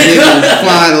 Kids. The nigga was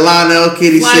flying to Lionel,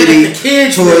 Kitty City,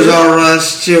 Toys R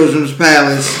Us, Children's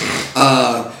Palace.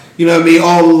 You know what I mean?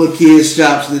 All the little kids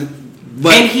shops.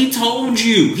 And he told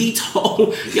you. The nigga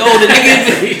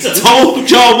told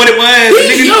y'all what it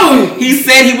was. He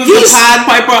said he was the Pied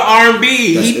Piper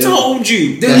R&B. He told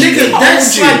you. The nigga,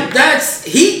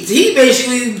 he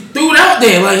basically threw it out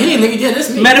there. Like, hey, nigga, yeah, that's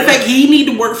me. Matter of fact, he need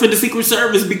to work for the Secret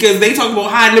Service because they talk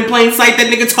about hiding in plain sight. That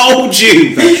nigga told you.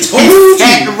 He told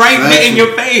you. Right there in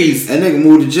your face. That nigga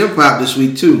moved to Gym Pop this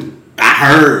week, too. I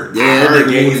heard. Yeah, that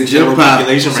nigga moved to Gym Pop.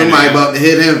 Somebody about to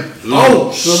hit him.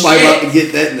 Somebody about to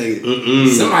get that nigga.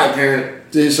 Somebody parent.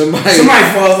 Somebody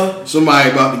father. Somebody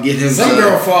about to get him. Some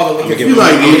girl father. I'm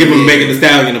gonna give him Megan Thee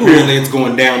Stallion. Apparently, it's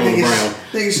going down on the ground.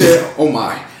 Nigga said, "Oh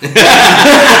my."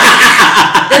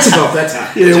 That's about that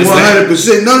time. Yeah,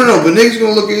 100%. No. But niggas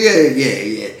gonna look at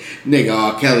yeah. Nigga,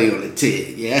 R. Kelly on the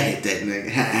tit. Yeah, I hit that nigga.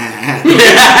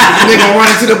 Nigga gonna run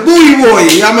into the Booty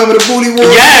Warrior. Y'all remember the Booty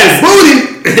Warrior? Yes. Booty.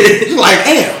 It's like,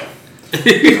 damn. And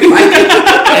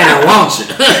I want you.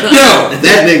 Yo,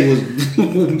 that nigga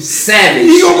was savage.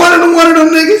 You gonna run into one of them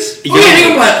niggas? Oh, yeah,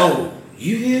 nigga like, oh,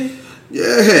 you here? Yeah.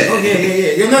 Oh,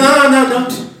 yeah. No.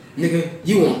 Nigga,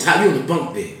 you on top, you on the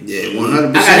bunk bed. Yeah,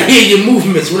 100%. I gotta hear your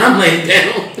movements when I'm laying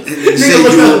down. Nigga, say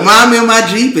you remind me of my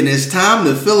Jeep and it's time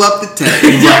to fill up the tank.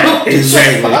 Right.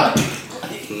 Exactly.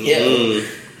 Yeah.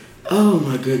 Oh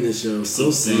my goodness, yo,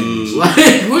 so savage.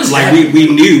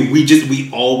 We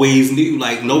always knew.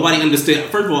 Like, nobody understood.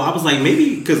 First of all, I was like,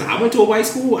 maybe because I went to a white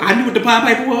school, I knew what the Pied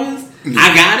Piper was.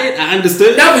 I got it. I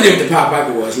understood. Now we knew what the Pied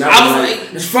Piper was. Now I was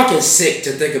like, it's fucking sick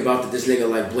to think about that this nigga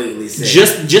like blatantly said.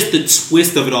 Just the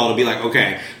twist of it all to be like,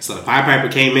 okay, so the Pied Piper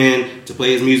came in to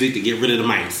play his music to get rid of the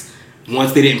mice.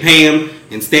 Once they didn't pay him,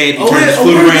 instead he turned his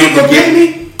foot around to get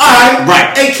me. Alright,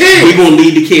 right. Hey kid, we gonna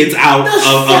lead the kids out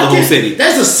of the whole city.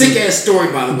 That's a sick ass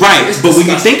story, by the way. Right, but when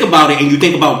you think about it and you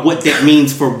think about what that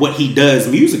means for what he does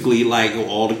musically, like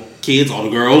all the kids, all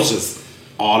the girls just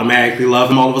automatically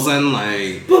love him all of a sudden.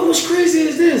 Like, but what's crazy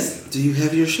is this? Do you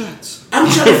have your shots? I'm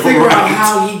trying to figure out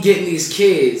how he getting these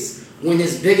kids when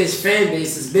his biggest fan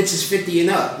base is bitches 50 and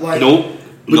up. Like, nope.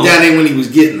 But that ain't when he was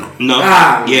getting them. No.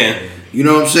 Yeah. You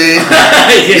know what I'm saying?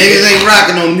 Niggas ain't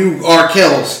rocking on new R.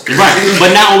 Kells. Right.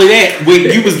 But not only that, when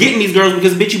you was getting these girls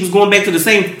because bitch you was going back to the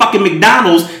same fucking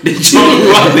McDonald's that you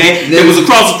grew up at that was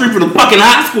across the street from the fucking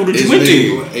high school that you went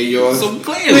to. Hey, yo. So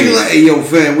clearly. Nigga like, hey, yo,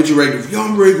 fam, what you ready to do? Yo,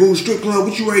 I'm ready to go to strip club.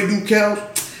 What you ready to do, Cal?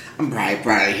 I'm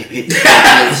probably hit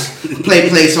the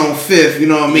place on 5th, you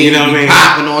know what I mean? You know what I mean?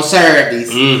 Popping on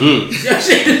Saturdays.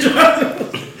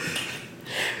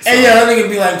 And yeah, that nigga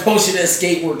be like posting at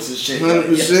Skateworks and shit.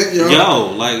 100%, yo. Yo,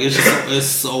 like it's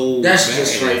so that's bad.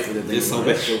 just straight for the thing. It's so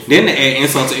bad. Then to add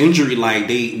insult to injury, like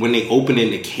when they opened in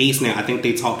the case now, I think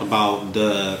they talked about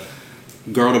the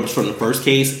girl that was from the first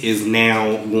case is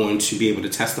now going to be able to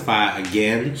testify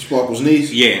again. Sparkle's niece?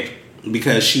 Yeah.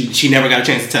 Because she never got a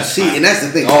chance to testify. See, and that's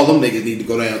the thing. All them niggas need to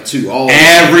go down too.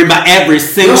 Every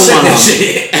single one of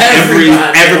them.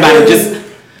 Everybody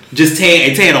just tear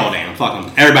it all down. Fuck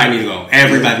them. Everybody need to go.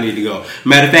 Everybody need to go.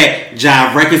 Matter of fact,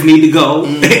 Jive Records need to go.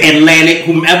 Atlantic,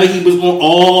 whomever he was on,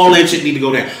 all that shit need to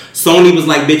go down. Sony was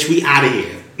like, bitch, we out of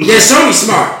here. Yeah, Sony's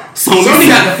smart. Sony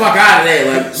got the fuck out of there.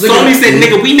 Like, Sony said,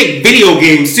 nigga, we make video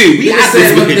games too. We out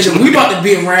this bitch. Nigga, we about to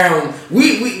be around.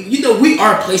 We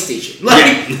are PlayStation.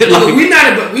 Like, we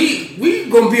not, but we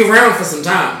gonna be around for some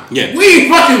time. Yeah, we ain't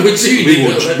fucking with you.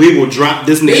 We will drop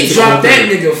this nigga. They drop that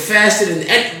nigga faster than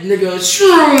that nigga.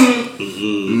 Shroom.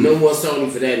 No more Sony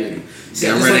for that nigga.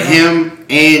 Got rid of him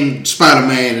and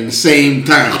Spider-Man at the same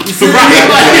time.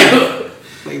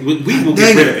 Right. Like, we will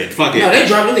get rid of it. Fuck it. No, they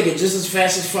drop that nigga just as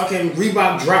fast as fucking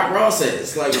Reebok drop Raw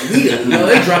says. Like, we done. No,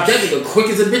 they drop that nigga quick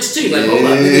as a bitch too. Like, hold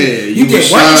up, nigga. You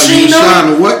did what? You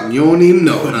signed to what? You don't even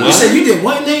know it. You said you did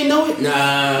what and they ain't know it?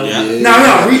 Nah.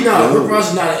 No. Rick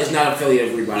Ross is not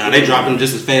affiliate of Reebok. Nah, they dropped him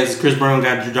just as fast as Chris Brown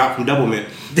got dropped from Double Mint.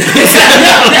 Damn,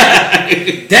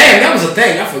 that was a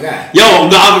thing. I forgot. Yo,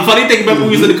 the funny thing about when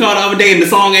we was in the car the other day and the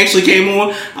song actually came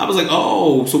on, I was like,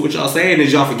 oh, so what y'all saying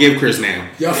is y'all forgive Chris now.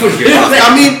 Y'all forgive.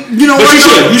 I mean, you know but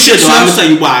what? You should. So I'm gonna tell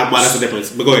you why that's the difference.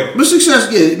 But go ahead. But success,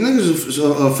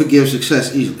 niggas forgive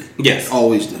success easily. Yes,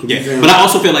 always do. Yeah, but I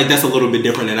also feel like that's a little bit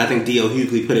different, and I think D.L.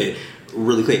 Hughley put it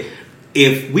really clear.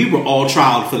 If we were all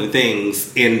trialed for the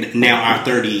things in now our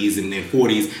 30s and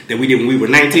 40s that we did when we were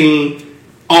 19.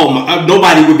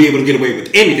 Nobody would be able to get away with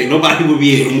anything. Nobody would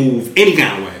be able to move any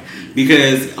kind of way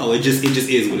because it just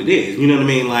is what it is. You know what I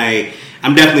mean? Like,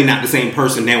 I'm definitely not the same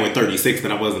person now at 36 that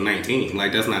I was at 19.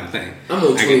 Like, that's not the thing. I'm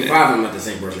only 25. I'm not the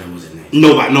same person I was at 19.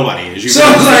 Nobody is. So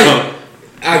like,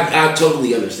 I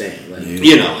totally understand. Like,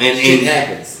 you know, and shit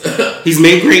happens. He's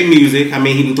made great music. I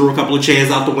mean, he threw a couple of chairs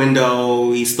out the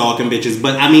window. He's stalking bitches,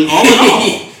 but I mean, all in all,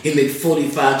 he made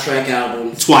 45 track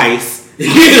albums twice. But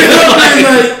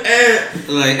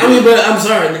I'm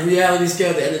sorry. The reality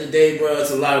scale at the end of the day, bro,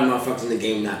 it's a lot of motherfuckers in the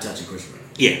game not touching Chris Brown.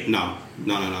 Yeah, no.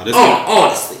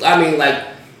 Honestly, I mean, like,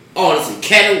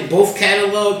 both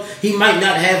catalog. He might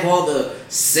not have all the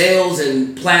sales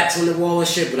and plaques on the wall and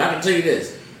shit, but I can tell you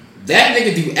this: that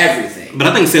nigga do everything. But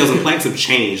I think sales and plaques have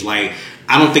changed. Like,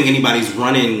 I don't think anybody's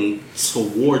running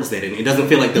towards that, and it doesn't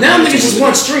feel like now niggas just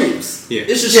want streams. Yeah,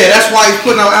 it's just that's why he's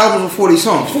putting out albums with 40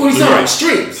 songs. 40 songs, right.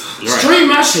 Streams. Right. Stream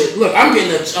my shit. Look, I'm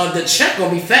getting the check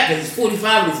gonna be fat because it's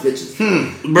 45 of these bitches.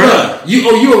 Bruh.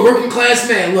 You a working class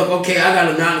man. Look, okay, I got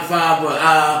a 9 to 5, but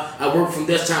I work from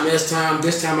this time to this time.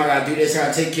 This time I gotta do this. I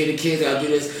gotta take care of the kids. I gotta do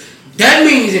this. That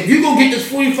means if you go get this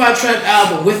 45 track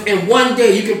album within one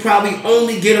day, you can probably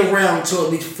only get around to at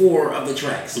least 4 of the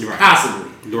tracks, right. possibly.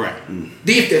 Right.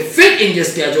 If they fit in your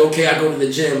schedule, okay, I go to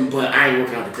the gym, but I ain't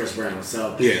working out with Chris Brown,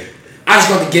 so yeah. I just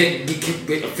got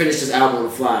to finish this album on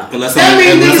the fly. Unless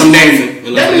I'm dancing.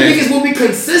 That means niggas will be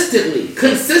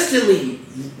consistently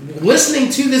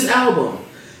listening to this album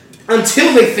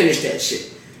until they finish that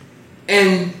shit.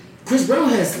 And Chris Brown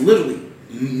has literally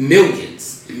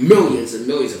millions and millions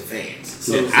of fans.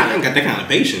 So yeah, I ain't got that kind of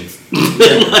patience.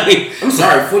 I'm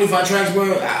sorry, 45 tracks,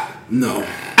 bro. No.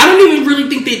 I don't even really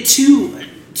think that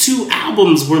two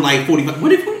albums were like 45.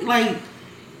 What if like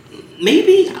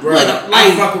maybe? Bro,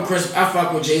 I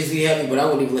fuck with Jay-Z heavy, but I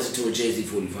wouldn't even listen to a Jay-Z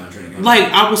 45 track.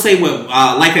 Like, I would say what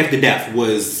Life After Death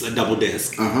was a double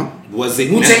disc. Was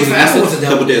it Wu-Tang Forever was a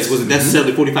double disc? Was it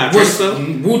necessarily 45 tracks though?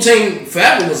 Wu-Tang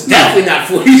Forever was definitely not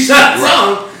 45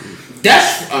 songs.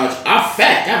 That's a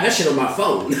fact. I have that shit on my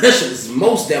phone. That shit is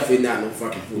most definitely not no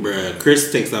fucking 45. Bruh,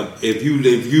 Chris takes up, if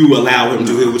you allow him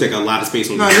to, he will take a lot of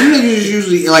space on the them niggas is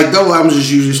usually, like, double albums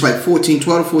is usually just like 12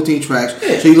 to 14 tracks.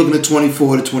 Yeah. So you're looking at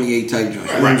 24 to 28 type joints. You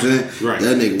know what I'm saying? Right.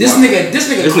 That nigga This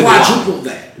nigga quadrupled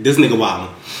that. This nigga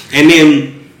wildin'. And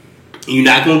then, you're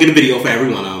not gonna get a video for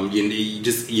every one of them.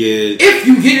 If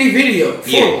you get a video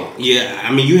for one. Yeah,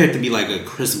 I mean, you have to be like a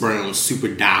Chris Brown super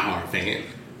diehard fan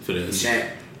for this.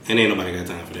 Exactly. And ain't nobody got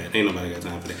time for that.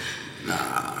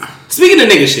 Nah. Speaking of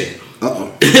nigga shit.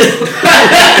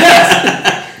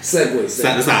 Segue.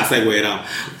 That's how I segue it out.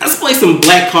 Let's play some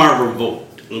Black Card Revolt.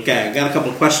 Okay, I got a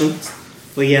couple questions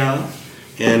for y'all.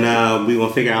 And we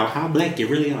gonna figure out how black you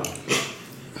really are.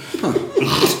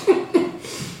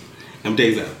 I'm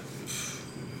days out.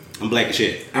 I'm black as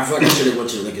shit. I fucking should have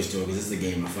went to the liquor store because this is a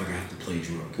game I fucking have to play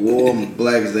drunk. Warm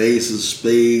black as the ace of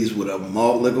spades with a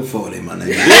malt liquor 40, my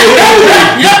nigga.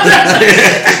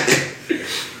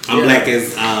 I'm black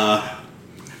as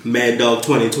Mad Dog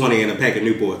 2020 and a pack of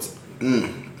Newports.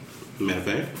 Matter of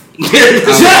fact.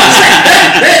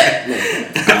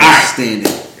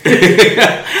 Outstanding.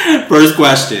 First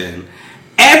question.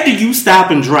 After you stop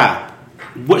and drop,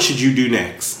 what should you do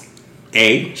next?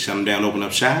 A, shut them down, open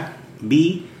up shop.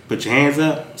 B, put your hands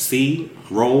up. C,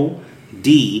 roll.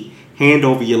 D, hand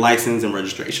over your license and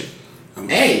registration.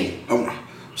 Hey. I'm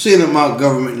seeing that my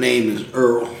government name is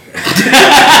Earl.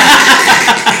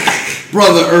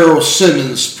 Brother Earl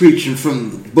Simmons, preaching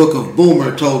from the book of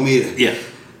Boomer, told me to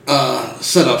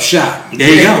set up shop. There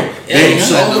you go. There you go.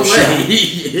 Set up shop.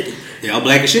 Y'all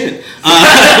black as shit.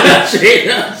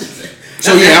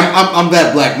 So yeah, I'm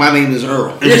that black. My name is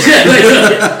Earl.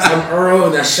 I'm Earl,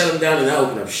 and I shut him down and I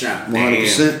open up shop.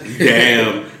 100%.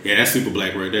 Damn. Yeah, that's super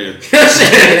black right there. That's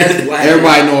black.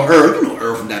 Everybody know Earl. You know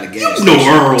Earl from down the gas. You know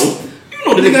Earl. You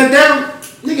know the nigga down.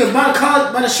 Nigga by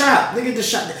the shop. Nigga the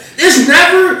shop. There's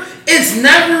never It's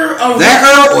never a that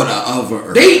Earl or the other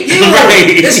Earl.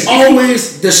 It's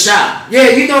always the shop. Yeah,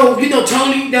 you know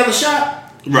Tony down the shop.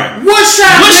 Right. What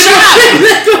shop?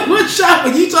 What shop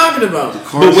are you talking about?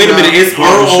 But wait a minute,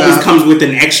 Earl always comes with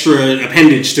an extra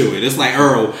appendage to it. It's like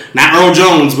Earl, not Earl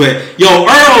Jones, but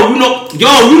Earl, you know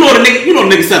the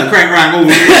nigga selling crack rock over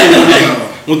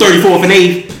on 34th and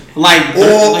 8th. Like or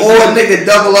a nigga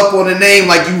double up on the name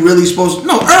like you really supposed to.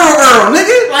 No, Earl,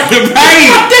 nigga. Like, right.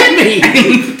 What that mean?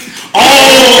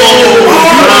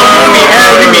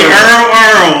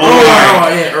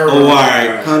 Earl. All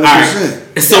right. 100%.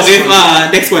 So if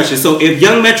next question. So if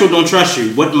Young Metro don't trust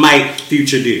you, what might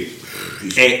Future do?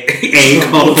 A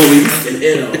call the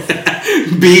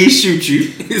police. B shoot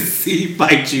you. C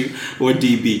fight you. Or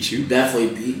D beat you.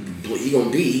 Definitely he gonna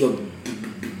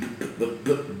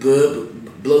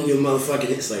blow your motherfucking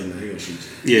hits like no, he gonna shoot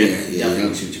you. Yeah, he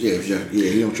gonna shoot you.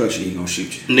 Yeah, he don't trust you, he gonna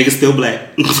shoot you. Nigga still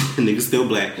black. Nigga still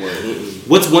black.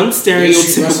 What's one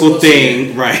stereotypical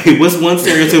thing? Right. What's one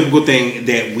stereotypical thing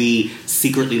that we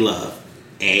secretly love?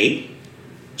 A.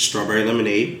 Strawberry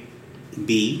lemonade.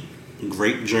 B.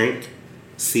 Grape drink.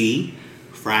 C.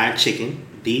 Fried chicken.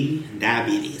 D.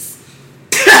 Diabetes.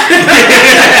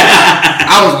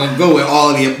 I was gonna go with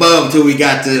all of the above until we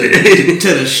got to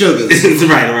the sugars.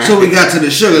 right. So we got to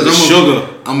the sugars.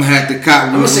 I'm gonna have to cop.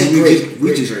 I'm gonna say grape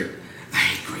drink. I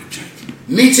hate grape drink.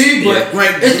 Me too, but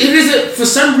it is for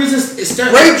some reason it's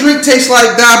grape drink tastes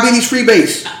like diabetes free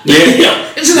base.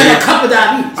 Yeah, it's just like a cup of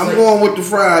diabetes. I'm going with the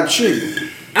fried chicken.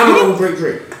 I'm gonna go with grape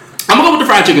drink. I'm gonna go with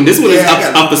the fried chicken. This one is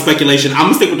up for speculation. I'm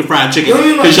gonna stick with the fried chicken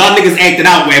because y'all niggas acted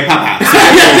out at Popeyes.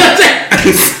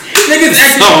 Niggas,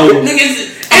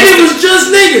 and it was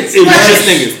just niggas. It was just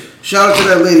niggas. Shout out to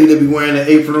that lady that be wearing the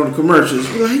apron on the commercials.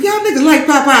 Be like, y'all niggas like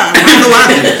Popeyes. I know I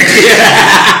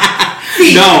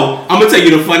do. No, I'm gonna tell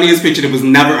you the funniest picture that was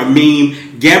never a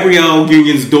meme. Gabrielle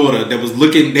Union's daughter that was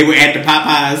looking. They were at the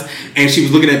Popeyes and she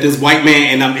was looking at this white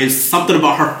man and it's something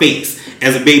about her face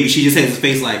as a baby. She just has his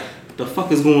face like, the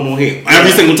fuck is going on here?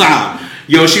 Every single time.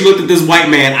 Yo, she looked at this white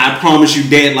man. I promise you,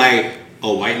 dead like,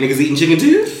 oh, white niggas eating chicken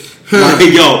too?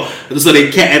 Like, yo, so they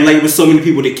like with so many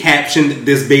people that captioned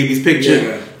this baby's picture.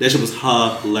 Yeah. That shit was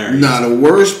hilarious. Nah, the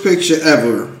worst picture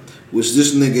ever was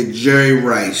this nigga Jerry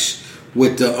Rice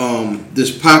with the this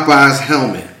Popeyes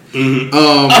helmet. Mm-hmm.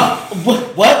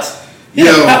 What? Yo,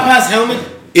 Popeyes helmet?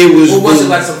 It was. Or was it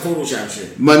like some Photoshop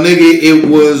shit? My nigga, it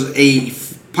was a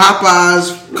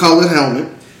Popeyes colored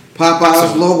helmet,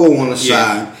 Popeyes logo on the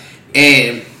side,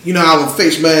 and you know how a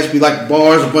face mask be like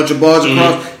bars, a bunch of bars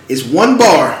across. It's one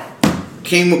bar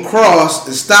came across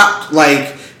and stopped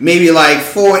like maybe like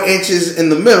 4 inches in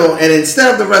the middle, and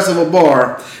instead of the rest of a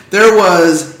bar, there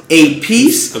was a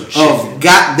piece of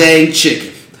goddamn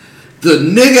chicken. The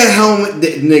nigga helmet,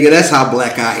 nigga, that's how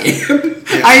black I am.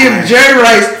 I am Jerry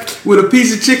Rice with a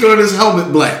piece of chicken on his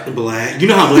helmet, black. Black. You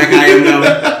know how black I am now?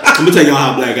 I'm gonna tell y'all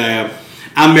how black I am.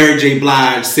 I'm Mary J.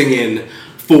 Blige singing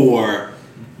for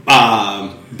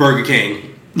Burger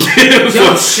King. for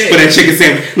that chicken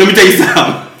sandwich. Let me tell you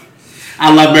something.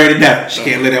 I love Mary to death. She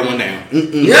can't let that one down. I don't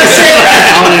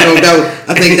know if that was,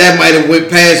 I think that might have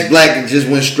went past black and just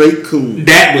went straight coon.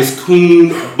 That was coon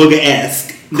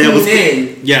booger-esque. That was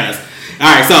in. Yes. All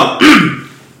right. So,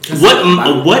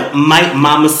 what might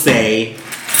Mama say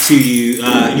to you?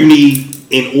 You need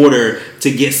in order to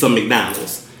get some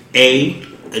McDonald's. A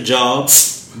job.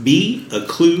 B a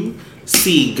clue.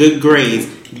 C good grades.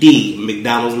 D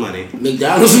McDonald's money.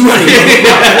 McDonald's money.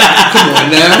 Come on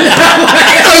now.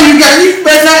 You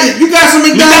got some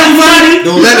McDonald's money.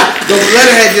 Don't let it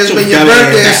have just been your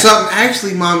birthday or something.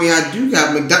 Actually, mommy, I do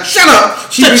got McDonald's. Shut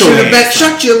up. She reached in the back.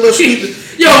 Shut your little stupid.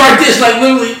 Yo, like this, like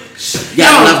literally.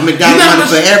 Got enough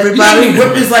McDonald's money for everybody. You know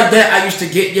whippings like that I used to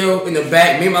get, yo, in the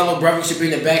back. Me and my little brother used to be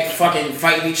in the back fucking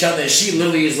fighting each other, and she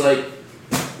literally is like,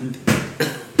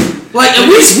 and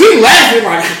we laughing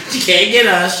like, she can't get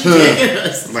us. She can't get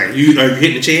us. Like, are you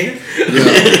hitting the chair?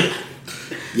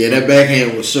 Yeah, that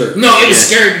backhand was certain. No, it was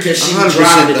scary because she was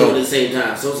driving at the same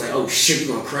time. So it was like, oh shit,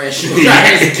 we're gonna crash. She's gonna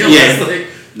try to kill us.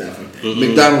 Like,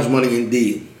 McDonald's money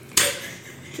indeed.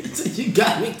 You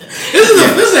got me. This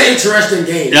is an interesting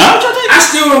game. Yeah, I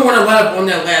still don't want to let up on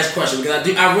that last question because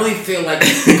I really feel like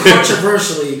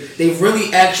controversially they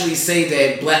really actually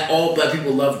say that all black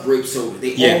people love grape soda.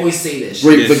 They always say that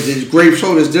shit. But grape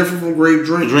soda is different from grape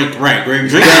drink. Right, grape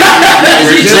drink.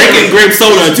 Grape drink and grape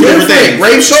soda are two different things.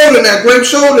 Grape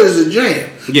soda is a jam.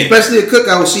 Yeah. Especially a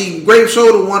cookout. See, grape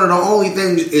soda, one of the only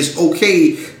things is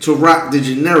okay to rock the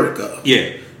generic of.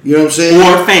 Yeah. You know what I'm saying?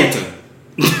 Or Fanta.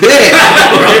 Yeah.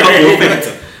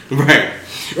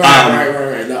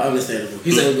 Right. No, understandable.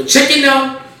 He said, but chicken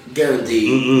though, guaranteed.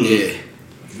 Yeah.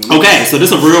 Okay, so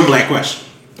this is a real black question.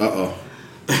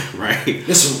 Right?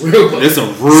 This is a real black. This is a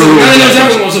real. So none of those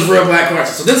other ones is real black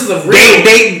question. So this is a real.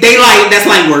 They like that's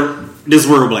light work. This is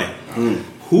real black.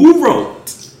 Who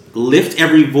wrote "Lift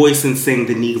Every Voice and Sing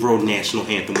the Negro National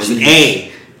Anthem"? Was it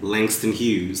A. Langston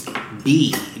Hughes,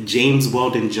 B. James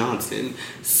Weldon Johnson,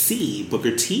 C.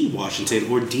 Booker T. Washington,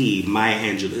 or D. Maya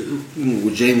Angelou?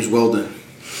 With James Weldon.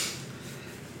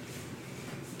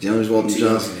 James Weldon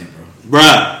Johnson.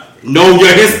 Bruh, know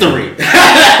your history.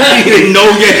 Know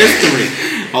your history.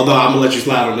 Although I'm gonna let you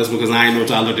slide on this one because I ain't no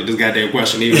time to look at this goddamn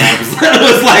question either. I was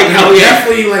like, oh yeah,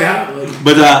 definitely like how.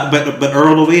 But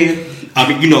Earl over here. I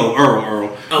mean, you know Earl.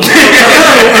 Oh,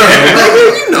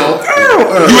 Earl. You know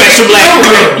Earl. You extra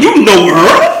black. You know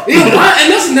Earl. Yeah, why,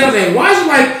 and that's another thing. Why is it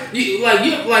why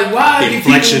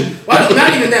inflection? Do people,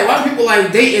 not even that. Why do people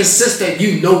they insist that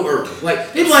you know Earl?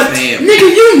 Like they be like, damn.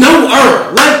 nigga, you know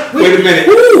Earl. Like wait a minute.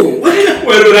 Wait a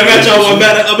minute. I got y'all one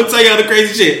better. I'm gonna tell y'all the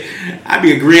crazy shit. I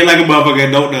be agreeing like a motherfucker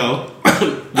and don't know.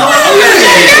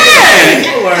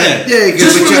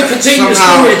 Just for the continuous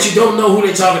story that you don't know who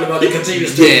they're talking about, the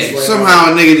continuous story. Yeah,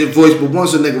 somehow a nigga just voice, but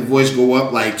once a nigga voice go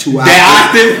up like 2 hours. That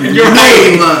octave, you're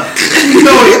right. You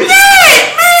know it.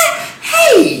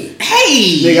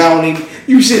 Hey. Nigga, I don't even.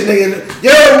 You shit, nigga.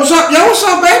 Yo, what's up? Yo, what's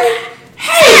up, baby?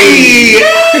 Hey.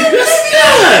 That's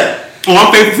good. Oh,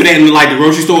 I'm faithful for that in like the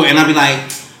grocery store, and I'll be like,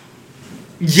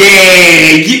 and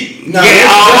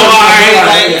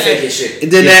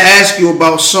then they ask you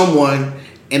about someone,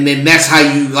 and then that's how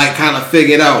you like kind of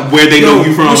figure it out where they know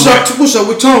you from. What's up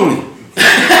with Tony?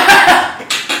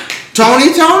 Tony.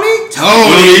 Yeah.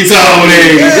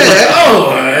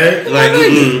 Oh, right. Like,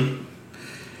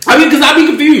 I mean, because I be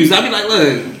confused. I be like,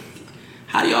 look,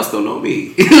 how do y'all still know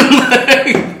me?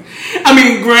 I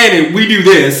mean, granted, we do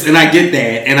this, and I get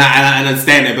that, and I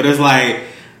understand that, but it's like,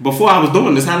 before I was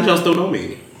doing this, how did y'all still know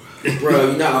me?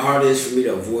 Bro, you know how hard it is for me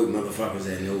to avoid motherfuckers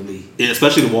that know me. Yeah,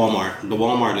 especially the Walmart. The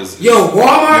Walmart is...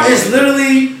 Walmart is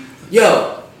literally...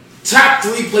 top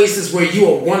 3 places where you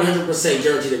are 100%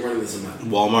 guaranteed of running into somebody.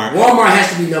 Walmart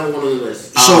has to be number 1 on the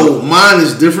list. So mine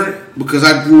is different because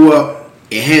I grew up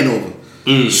in Hanover.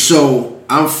 So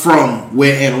I'm from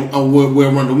where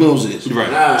Rundle Mills is.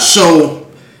 Right. So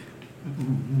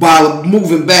by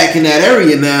moving back in that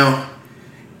area now,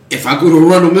 if I go to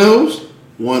Rundle Mills,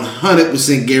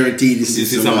 100% guaranteed to see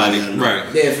somebody. Right.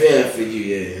 Yeah, fair for you,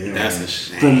 yeah. That's a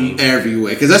shame. From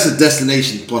everywhere. Because that's a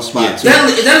destination plus spot. Yeah.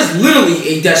 That is literally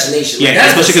a destination. Yeah,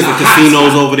 especially because the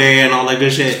casinos over there and all that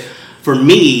good shit. For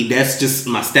me, that's just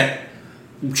my step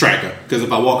tracker. Because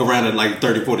if I walk around it like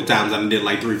 30, 40 times, I did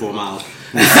like 3-4 miles.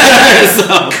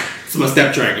 So, it's my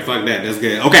step tracker. Fuck that. That's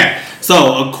good. Okay.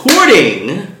 So, I'm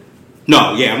going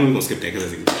to skip that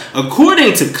because that's easy.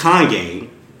 According to Kanye,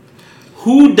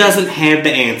 who doesn't have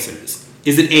the answers?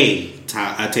 Is it A,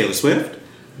 Taylor Swift,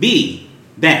 B,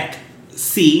 Beck,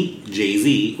 C,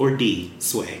 Jay-Z, or D,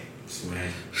 Sway?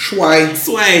 Sway.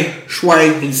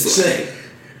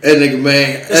 That nigga,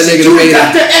 man. You ain't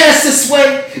got the answer,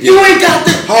 Sway. You ain't got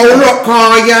the... Hold up,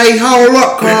 Kanye. I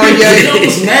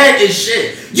was mad as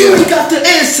shit. You ain't got the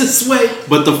answer, Sway.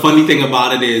 But the funny thing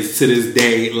about it is, to this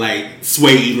day, like,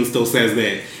 Sway even still says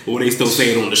that, or they still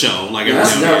say it on the show. Like,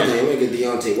 that's another thing. Look at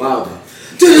Deontay Wilder.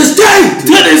 To this day.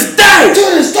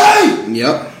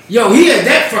 Yep. Yo, he had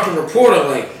that fucking reporter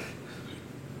like.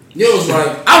 Yo was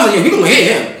like, I was like, yo, we gonna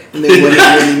hit him. And then when he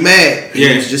mad,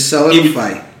 he was just selling the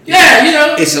fight.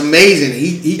 Yeah, it's amazing.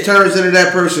 He turns into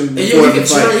that person before the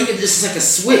fight. He could just like a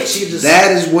switch.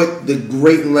 That is what the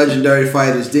great and legendary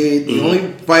fighters did. The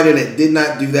only fighter that did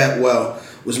not do that well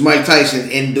was Mike Tyson,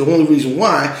 and the only reason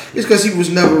why is because he was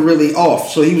never really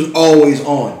off, so he was always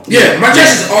on. Yeah, Mike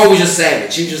Tyson's always just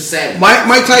savage. He was just savage.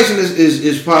 Mike Tyson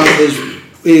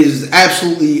is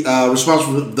absolutely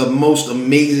responsible for the most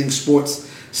amazing sports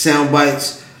sound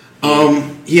bites.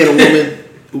 He had a woman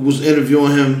who was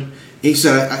interviewing him. He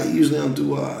said, I usually don't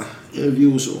do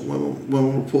interviews with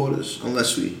women reporters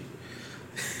unless we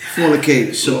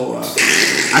fornicate. So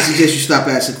I suggest you stop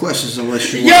asking questions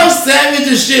unless you want. Savage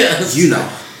as shit. You know.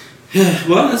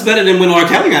 Well, that's better than when R.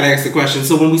 Kelly got asked the question.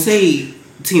 So when we say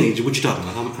teenager, what you talking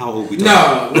about? How old we talking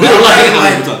about? No.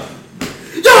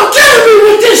 Y'all killing me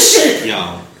with this shit.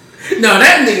 Y'all. No,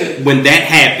 that nigga. When that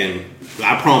happened,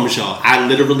 I promise y'all, I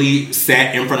literally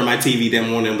sat in front of my TV that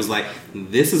morning and was like,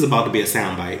 this is about to be a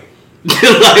soundbite. Y'all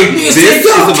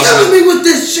killing me with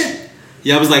this shit.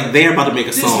 Yeah, I was like, they're about to make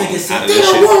a song out of this shit. They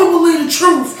don't want to believe the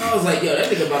truth. I was like, yo, that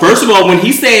nigga about First of all, when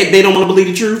he said they don't want to believe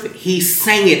the truth, he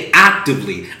sang it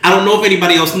octavely. I don't know if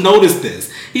anybody else noticed this.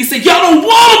 He said, y'all don't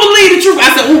want to believe the truth.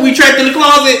 I said, we trapped in the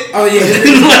closet. Oh, yeah.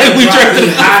 We trapped in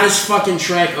the hottest fucking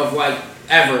track of, like,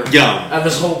 ever of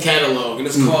his whole catalog, and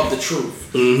it's called The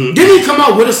Truth. Mm-hmm. Didn't he come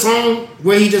out with a song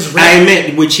where he just rapped? I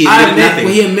admit, which he admitted nothing.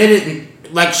 Where he admitted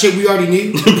like shit we already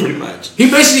knew. Pretty much.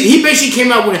 He basically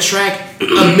came out with a track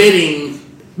admitting,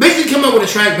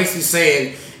 basically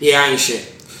saying, yeah, I ain't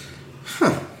shit.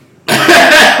 Huh.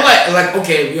 like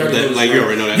okay, we already know. Like you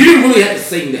already know that. You didn't really have to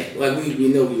sing that. Like we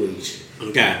know we ain't shit.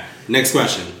 Okay. Next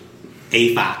question.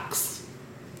 A Fox,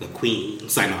 the Queen.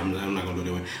 Sorry, no, I'm not gonna do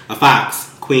that one. A Fox,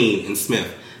 Queen, and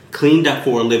Smith cleaned up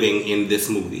for a living in this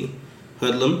movie.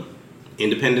 Hoodlum,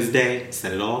 Independence Day,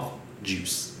 Set It Off,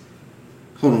 Juice.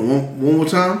 Hold on, one more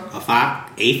time. A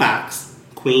Fox,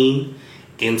 Queen,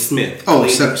 and Smith. Oh,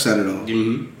 set it off.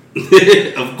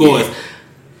 Mm-hmm. Of course. Yeah.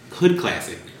 Hood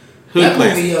classic. That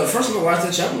movie, first of all, I watched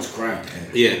that shit, I was crying.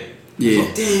 Yeah. Yeah.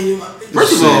 Like, damn,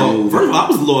 first of all, I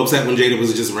was a little upset when Jada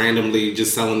was just randomly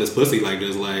just selling this pussy like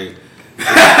this, like.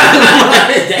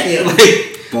 Damn. Let's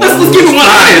keep it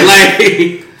 100.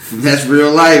 Like. That's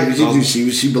real life.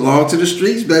 She belonged to the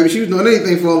streets, baby. She was doing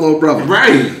anything for a little brother.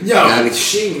 Right. Yo,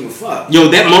 she ain't give a fuck. Yo,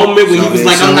 that moment when he was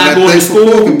like, I'm not going to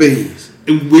school.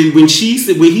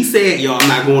 When he said, yo, I'm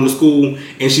not going to school,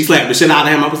 and she slapped the shit out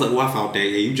of him, I was like, well, I thought that.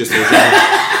 Yeah,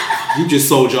 you just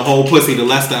sold your whole pussy to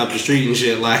Lester up the street and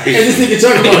shit. Like, and this nigga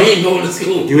talking about he ain't going to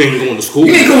school. You ain't going to school.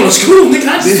 You ain't going to school, nigga.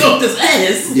 I just sold this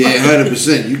ass. Yeah,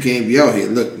 100%. You can't be out here.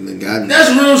 Look, nigga. That's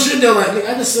real shit though. Like, nigga,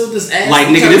 I just sold this ass. Like,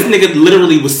 nigga, this nigga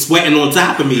literally was sweating on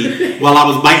top of me while I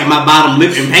was biting my bottom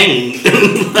lip in pain.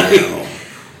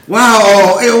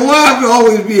 Wow, why would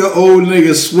always be an old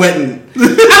nigga sweating? I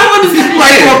don't understand.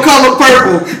 Like for color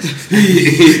purple.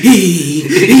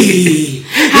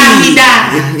 How he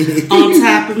died on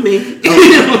top of me.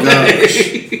 Oh gosh.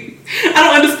 I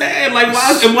don't understand. Like,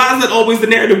 why is it always the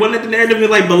narrative? Wasn't it the narrative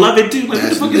like Beloved too? Like, what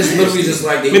the fuck is literally just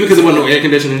like maybe because it wasn't no air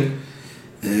conditioning.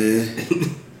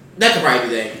 That could probably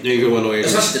be that. Yeah, it wasn't no air.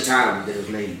 Especially the time that it was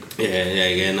made.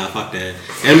 Yeah. Nah, fuck that.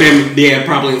 And then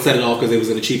probably set it off because it was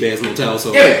in a cheap ass motel.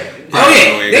 So yeah.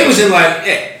 They was in like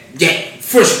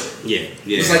for sure. Yeah.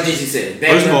 Just like JC said.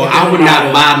 First of all, I would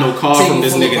not buy no car from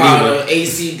this nigga neither.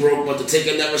 AC broke, but to take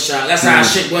another shot. That's how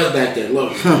shit was back then.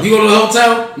 Look, you go to the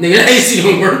hotel, nigga, that AC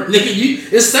don't work.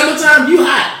 Nigga, it's summertime, you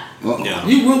hot. Yeah.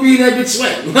 You will be in that bitch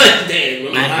sweating. Like,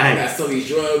 damn, I got some of these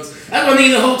drugs. That's why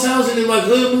niggas in hotels and in like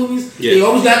hood movies, they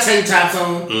always got tank tops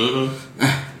on.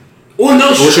 Mm-hmm. Or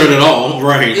no shirt. No shirt at all,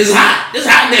 right. It's hot. It's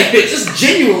hot in that bitch. It's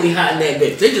genuinely hot in that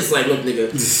bitch. They just like, look, nigga,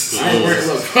 I ain't working,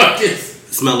 look, fuck this.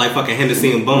 Smell like fucking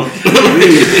Hennessy and Bump.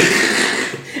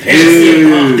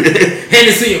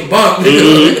 Hennessy and Bump.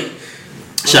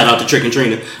 Mm-hmm. Shout out to Trick and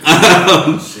Trina.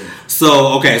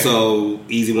 So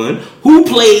easy one. Who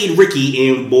played Ricky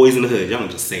in Boys in the Hood? Y'all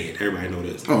don't just say it. Everybody know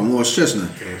this. Oh, Morris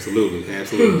Chestnut. Absolutely.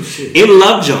 In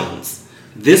Love Jones,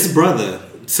 this brother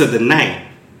to the night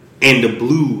and the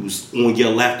blues on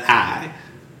your left eye.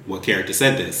 What character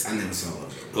said this? I never saw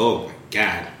it. Oh my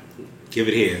God. Give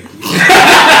it here.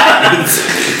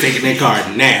 Taking that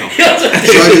card now. So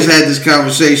I just had this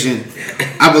conversation.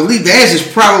 I believe the answer is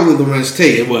probably Lorenz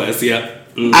Tate. It was, yeah.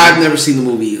 Mm-hmm. I've never seen the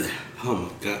movie either. Oh my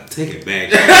God, take it back.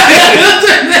 I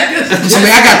mean,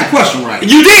 I got the question right.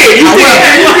 You did.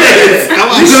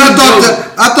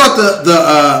 I thought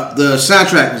the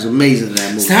soundtrack was amazing in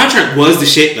that movie. Soundtrack was the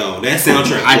shit though. That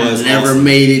soundtrack was never awesome.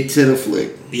 made it to the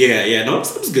flick. Yeah, no, it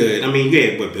was good. I mean,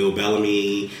 yeah, but Bill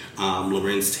Bellamy,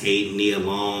 Lorenz Tate, Nia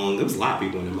Long. There was a lot of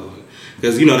people in that movie.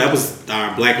 Because, that was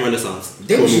our Black Renaissance.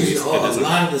 They was using a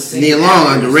lot of the same. Nia Long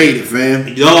underrated, fam.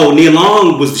 Yo, Nia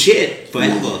Long was the shit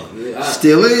forever.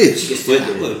 Still is. She can still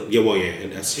do it. Yeah, well, yeah,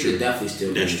 that's true. She can definitely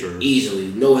still do it. That's true. Easily,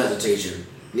 no hesitation.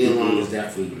 Nia Long is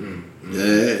definitely.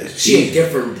 Yeah, she a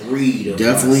different breed of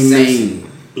definitely mean.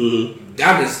 Mm-hmm.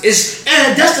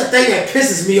 And that's the thing that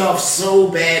pisses me off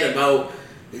so bad about,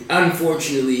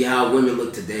 unfortunately, how women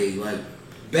look today. Like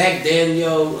back then,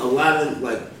 a lot of them,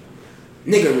 like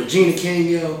nigga Regina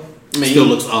King, still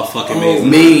looks all fucking amazing.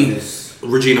 Mean.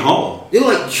 Regina Hall. They're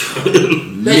like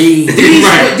mean.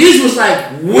 These was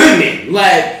like women.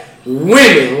 Like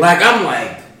I'm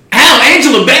like. Hell,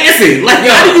 Angela Bassett. Like,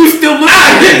 how do you still look like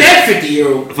that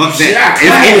 50-year-old? Fuck that.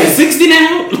 Is 60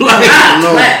 now? Like,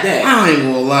 I ain't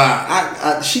gonna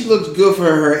lie. She looks good for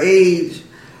her age.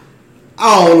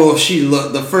 I don't know if she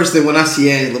look. The first thing when I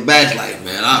see Angela Bassett, like,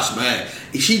 man, I smash.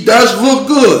 She does look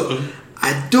good. Mm-hmm.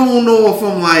 I don't know if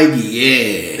I'm like,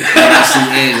 yeah, I see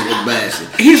Angela Bassett.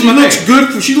 She looks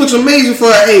good. She looks amazing for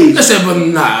her age. I said, but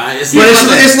nah.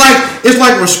 It's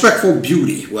like respectful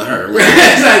beauty with her. Like,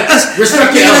 it's like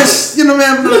respect your elders.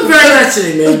 Man. Look very nice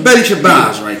today, man. That's Betty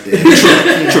Shabazz right there.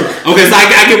 True. Okay, so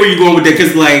I get where you're going with that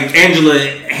because like Angela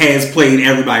has played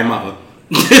everybody's mother,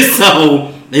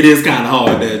 so It is kind of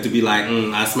hard to be like,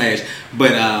 I smashed.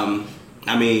 But,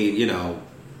 I mean, you know,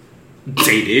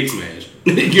 they did smash.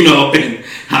 You know, and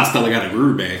how Stella got a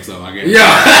groove back, so I guess.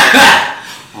 Yeah.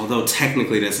 Although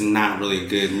technically that's not really a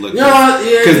good look. Yeah,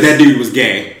 because that dude was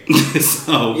gay.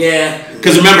 So yeah.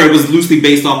 Because remember, it was loosely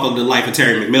based off of the life of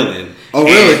Terry McMillan. Oh,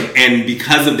 really? And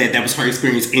because of that was her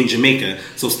experience in Jamaica.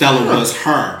 So Stella was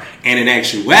her. And in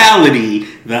actuality,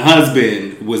 the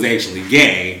husband was actually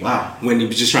gay. Wow. When he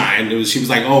was just trying. She was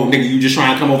like, oh, nigga, you just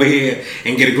trying to come over here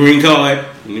and get a green card?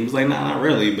 And he was like, nah, not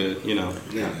really. But, you know,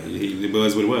 it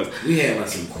was what it was. We had like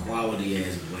some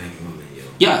quality-ass black women, yo.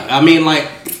 Yeah, I mean, like,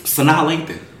 Sanaa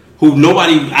Lathan, who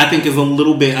nobody, I think, is a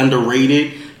little bit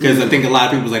underrated. Because I think a lot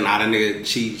of people was like, nah, that nigga,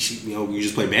 she, you know, you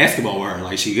just play basketball with her,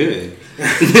 like, she good.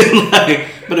 Like,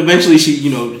 but eventually she,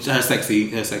 you know, her sexy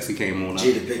came on up.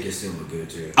 Jada Pinkett still look good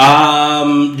too.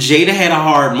 Jada had a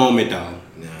hard moment though.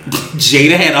 Nah.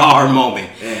 Jada had a hard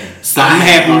moment. Man, Something I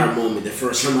had happened. a hard moment the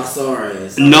first time I saw her.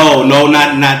 No,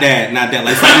 not that.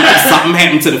 Like something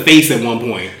happened to the face at one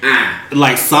point.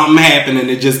 Like something happened and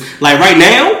it just, like right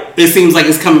now, it seems like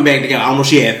it's coming back together. I don't know if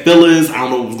she had fillers. I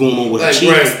don't know what was going on with her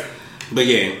cheeks. Right. But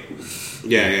yeah,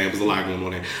 it was a lot going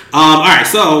on there. All right,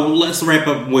 so let's wrap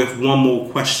up with one more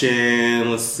question.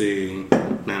 Let's see.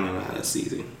 No, that's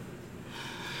easy.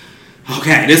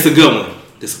 Okay, this is a good one.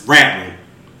 This is a rap one.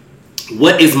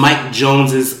 What is Mike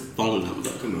Jones's phone number?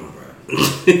 Come on, bro.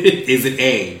 Is it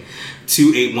A,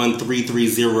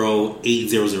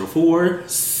 281-330-8004?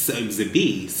 Is it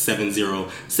B,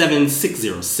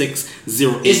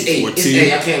 707-606-0842? It's A.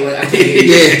 I can't hear you.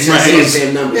 Yeah, right. It's the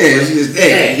same number. Yeah, it's just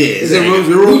A. Yeah, 0,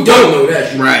 0. Who don't know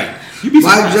that? Right.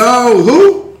 Mike Jones.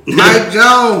 Who? Mike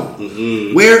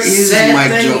Jones. Where is Sad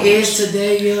Mike thing Jones? is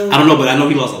today, yo. I don't know, but I know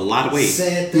he lost a lot of weight.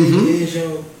 Sad thing is,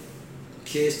 yo.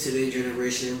 Kids today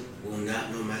generation will not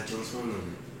know Mike Jones' phone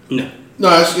number. No,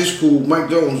 it's cool.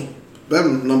 Mike Jones, that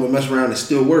number mess around and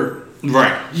still work.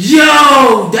 Right.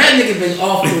 Yo, that nigga been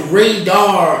off the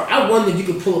radar. I wonder if you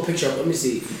could pull a picture up. Let me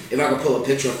see if I can pull a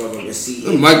picture up of him and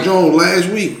see. Mike Jones last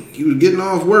week, he was getting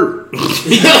off work. Yo,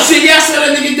 shit, y'all saw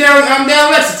that nigga down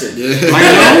Lexington. Yeah.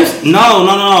 Mike Jones? No.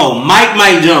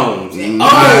 Mike Jones.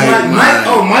 Mike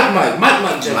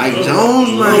Jones.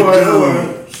 Mike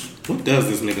Jones. What does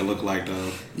this nigga look like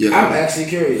though? Yeah. I'm actually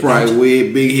curious. Probably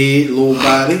weird, big head, little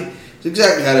body. It's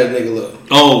exactly how that nigga look.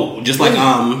 Oh, just like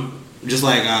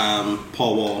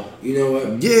Paul Wall. You know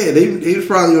what? Yeah, they was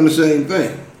probably on the same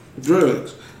thing.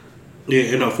 Drugs. Yeah,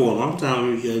 you know, for a long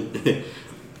time,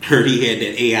 heard he had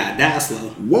that AI die slow.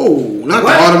 Whoa, not the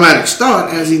automatic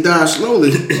start as he died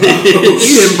slowly. He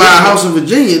didn't buy a house in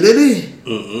Virginia, did he?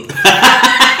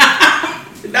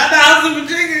 Not the house in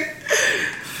Virginia.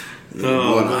 He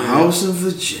bought a house in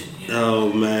Virginia.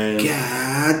 Oh, man.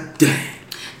 God damn.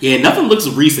 Yeah, nothing looks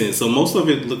recent, so most of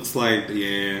it looks like,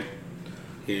 yeah,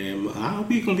 I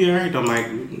hope you're going to be alright though, Mike.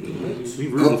 We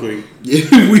rooting for you.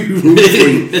 Yeah, we rooting for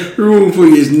you. Rooting for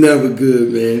you is never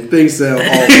good, man. Things sound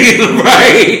awful.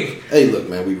 Right. Hey, look,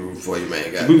 man, we rooting for you,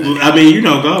 man. I mean, you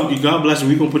know, God bless you.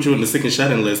 We're going to put you on the sick and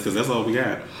shut-in list because that's all we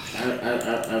got.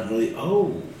 I really,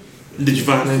 Did you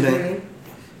find anything?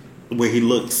 Where he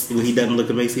doesn't look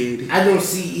emaciated? I don't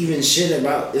see even shit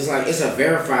about. It's like it's a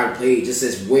verified page. It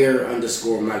says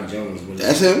where_Mike Jones.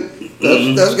 That's him.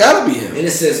 That's gotta be him. And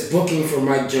it says booking for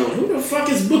Mike Jones. Who the fuck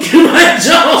is booking Mike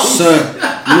Jones? Son,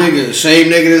 nigga, same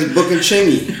nigga that's booking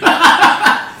Chingy.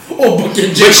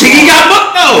 Booking Jay. But Chingy got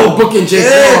booked though. Booking Jay.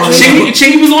 Yeah,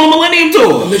 Chingy was on the Millennium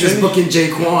Tour. Niggas booking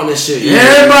Jaquan and shit. Yeah.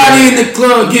 Everybody in the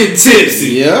club get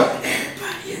tipsy. Yep.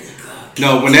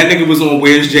 No, when that nigga was on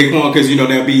Where's Jaquan, because you know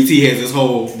that BET has this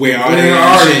whole Where Are They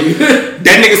shit.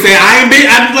 That nigga said I've been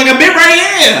right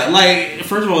here. Like,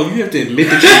 first of all, you have to admit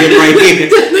that you've been right here.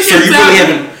 So you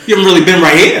haven't really been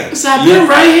right here. So I've been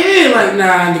right here. Like,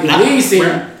 nah, nigga, we ain't seen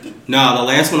him. No, the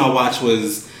last one I watched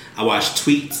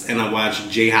Tweets and I watched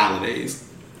Jay Holiday's.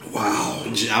 Wow.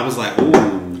 I was like,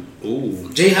 ooh.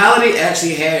 Jay Holiday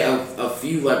actually had a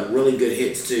few like really good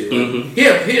hits too. Like, he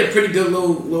had a pretty good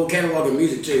little catalog of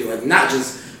music too. Like not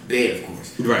just Bad, of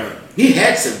course. Right. He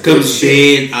had some good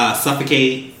shit. Bad,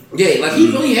 Suffocate. Yeah, like he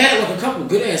really had like a couple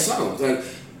good ass songs. Like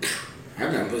I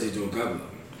got pussy to a couple of them.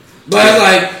 But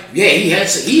like, yeah, he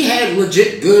had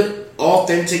legit good,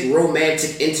 authentic,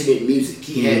 romantic, intimate music.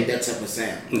 He had that type of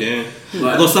sound. Yeah.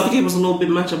 But although Suffocate was a little bit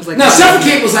much. I was like, no,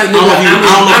 Suffocate was like, I don't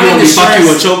know if you want to fuck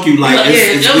you or choke you. Like,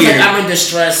 it's it was weird. like I'm in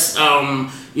distress.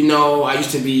 You know, I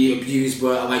used to be abused,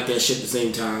 but I like that shit at the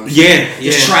same time. Yeah,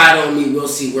 Just try it on me. We'll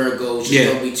see where it goes. Just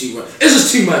don't be too much. It's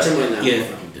just too much. I'm like, nah. Yeah.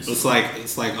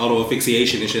 It's like auto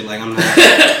asphyxiation and shit. Like I'm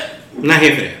not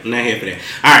here for that.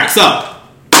 All right, so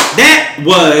that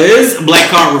was Black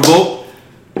Card Revolt.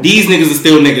 These niggas are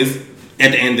still niggas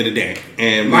at the end of the day.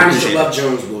 And minus the Love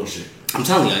Jones bullshit. I'm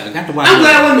telling you, I got to watch. I'm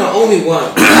glad I wasn't the only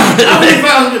one. I mean, if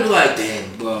I was gonna be like,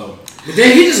 damn, bro. But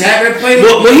then he just happened to play.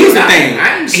 Well, here's the thing.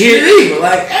 I didn't see it either.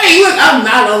 Like, hey, look, I'm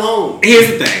not alone. Here's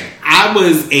the thing. I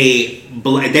was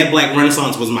that Black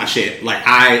Renaissance was my shit. Like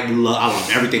I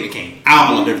loved everything that came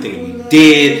out. I loved everything that we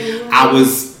did. I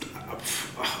was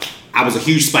a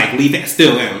huge Spike Lee fan.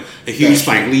 Still am a huge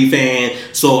Spike Lee fan.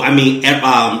 So I mean,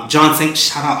 John Singleton.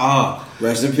 Shout out.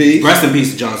 Rest in peace. Rest in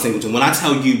peace to John Singleton. When I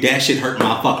tell you that shit hurt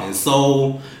my fucking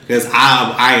soul, because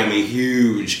I am a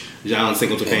huge John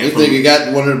Singleton fan. This nigga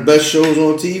got one of the best shows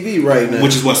on TV right now.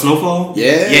 Which is what, Snowfall?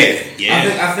 Yeah.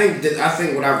 I think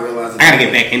what I realized. I gotta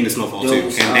get back into Snowfall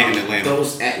too, and Atlanta.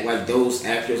 Those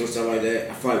actors and stuff like that.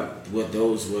 I feel like what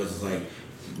those was like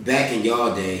back in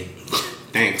y'all day.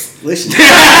 Thanks. Listen.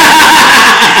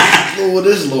 Lord,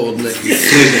 this little nigga.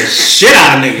 The shit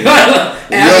out of niggas.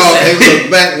 Y'all, look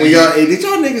back when did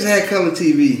y'all niggas have color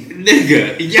TV?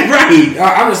 Nigga, yeah, right.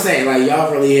 I'm just saying, like,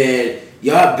 y'all really had,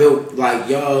 y'all built, like,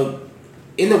 y'all,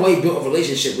 in a way, built a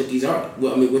relationship with these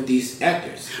with these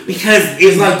actors. Because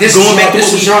it's like, this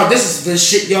is the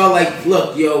shit y'all, like,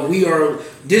 look, yo,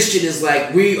 this shit is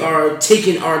like, we are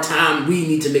taking our time, we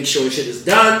need to make sure shit is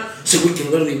done, so we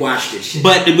can literally watch this shit.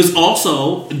 But it was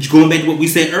also, going back to what we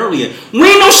said earlier, we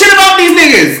ain't know shit about these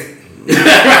niggas.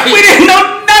 Right. We didn't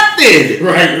know nothing.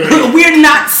 Right. We're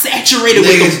not saturated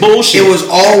with the bullshit. It was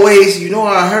always,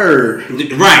 I heard.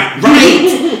 Right.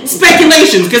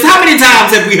 Speculations. Because how many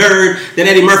times have we heard that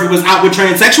Eddie Murphy was out with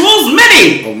transsexuals?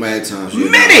 Many. Oh, mad times.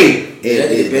 Many.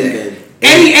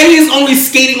 Eddie is only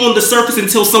skating on the surface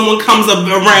until someone comes up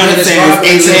around and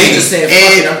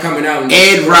says, I'm coming out.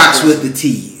 Ed rocks with the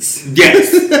T's.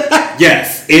 Yes.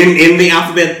 Yes. In the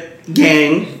Alphabet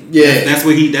Gang. Yeah. That's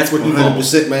what he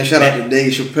 100%, man. Shout out to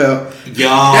Dave Chappelle.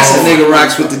 Y'all. That's a nigga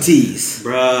rocks with the T's.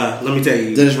 Bruh, let me tell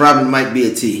you. Dennis Rodman might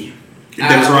be a T.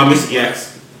 Dennis Rodman?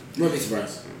 Yes. Wouldn't be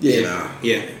surprised. Yeah.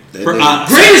 Yeah.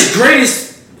 Greatest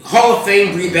Hall of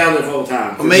Fame rebounder of all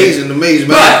time. Amazing.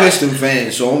 But I'm a Piston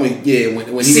fan, so only when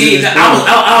he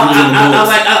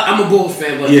I'm a Bulls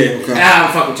fan, but I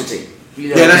don't fuck with your team.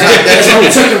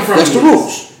 That's the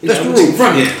rules. That's the rules.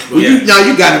 Now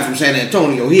you got him from San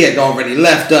Antonio. He had already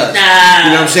left us. You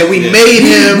know what I'm saying? We made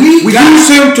him. We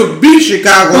used him to beat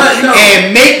Chicago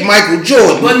and make Michael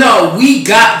Jordan. But no, we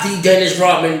got the Dennis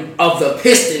Rodman of the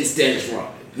Pistons. Dennis Rodman.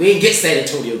 We didn't get San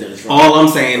Antonio Dennis Rodman. All I'm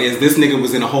saying is this nigga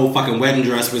was in a whole fucking wedding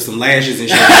dress with some lashes and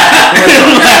shit.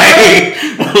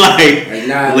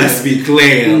 Let's be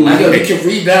clear. You can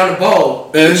rebound the ball,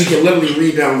 but you can literally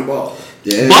rebound the ball.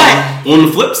 Yeah. But on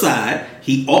the flip side,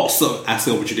 he also, I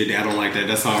saw what you did there. I don't like that.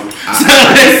 That's horrible.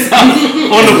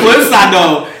 On the flip side,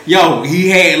 though, he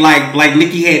had like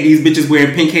Nicki had these bitches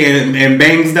wearing pink hair and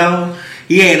bangs though.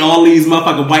 He had all these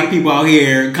motherfucking white people out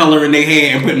here coloring their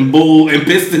hair and putting bull and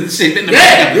piston shit in the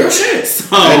back. Real shit. So,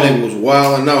 that nigga was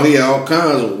wild. I know he had all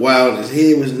kinds of wild. His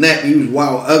head was nappy. He was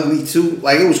wild, ugly too.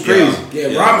 Like it was crazy.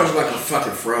 Yeah. Rodman's like a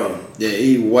fucking fraud. Yeah,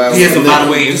 he wild. Yeah, so by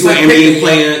the way, if you're an NBA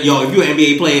player, if you're an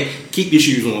NBA player, keep your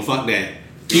shoes on. Fuck that.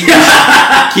 Keep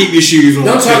your shoes on.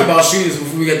 Don't talk about shoes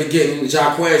before we get to getting into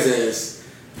Jacquez ass.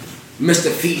 Mr.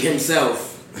 Feet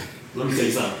himself. Let me tell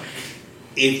you something.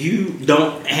 If you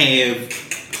don't have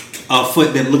a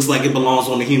foot that looks like it belongs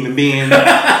on a human being,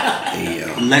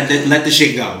 let the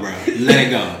shit go, bro. Let it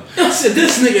go. I said,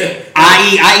 this nigga.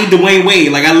 I eat Dwayne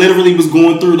Wade. Like I literally was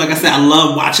going through. Like I said, I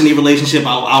love watching the relationship.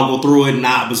 I'll go through it. And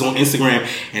I was on Instagram,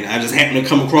 and I just happened to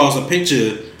come across a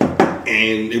picture,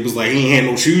 and it was like he ain't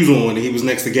had no shoes on. And he was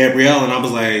next to Gabrielle, and I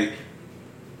was like,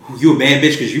 "You a bad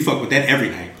bitch because you fuck with that every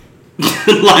night."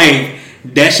 Like.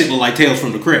 That shit look like Tales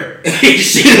from the Crypt. Let your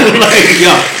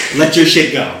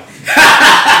shit go.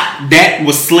 That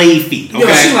was slave feet. Okay.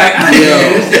 Yo, she like,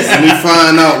 and we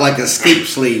find out like escape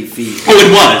slave feet.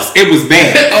 Oh, it was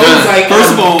bad.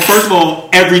 First of all,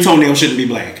 every toenail shouldn't be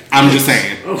black. I'm just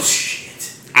saying. Oh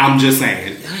shit. I'm just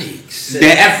saying. Yikes.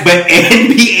 But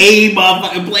NBA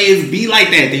motherfucking players be like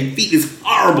that. Their feet is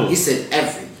horrible. He said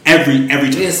every toe. He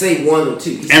didn't say one or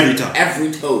two. Every toe.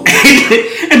 Every toe.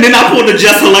 And then I pulled the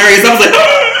Just Hilarious. I was like,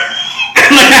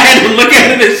 like I had to look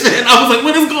at it and shit. I was like,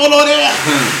 what is going on there?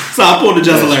 So I pulled the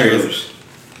Just Hilarious.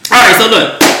 Alright, so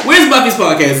look. Where's Buffy's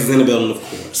Podcast is in the building, of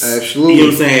course. Absolutely. You know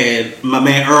what I'm saying? My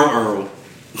man Earl.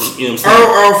 You know what I'm saying?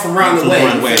 Earl from Round the Way.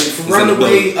 From Round the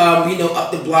Way,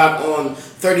 up the block on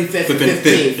 35th and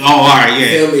 15th. Oh, alright,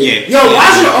 yeah. Yo, why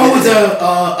is there always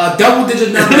a double-digit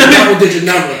number and a double-digit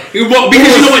number? Well,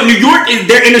 because you know what? New York,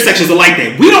 their intersections are like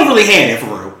that. We don't really have that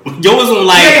for real. Yo is on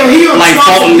he on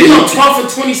 12th and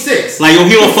 26. Like,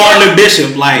 he on Fulton and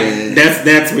Bishop. Like,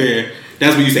 that's where...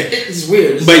 That's what you said. It's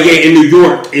weird. It's but like, yeah, in New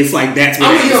York, it's like that's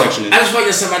where the intersection is. I just feel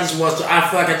like somebody just wants to. I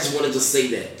feel like I just want to just say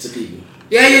that to people.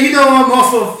 Yeah, you know, I'm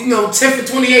off of 10th and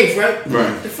 28th, right?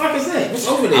 Right. The fuck is that? What's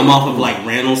over there? I'm off of like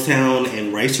Randallstown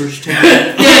and Racehursttown.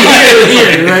 here,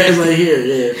 right? It's like here,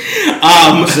 yeah.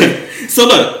 So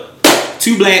look,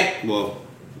 two black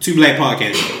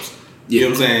podcast shows. You know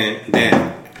what I'm saying?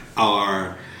 That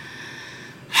are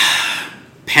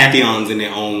pantheons in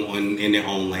their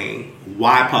own lane.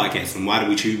 Why podcasting? Why did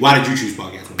you choose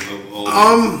podcasting?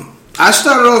 I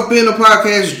started off being a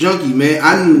podcast junkie, man.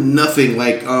 I knew nothing.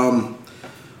 Like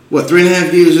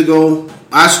 3.5 years ago,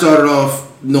 I started off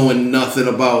knowing nothing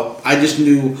about. I just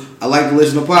knew I like to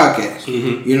listen to podcasts.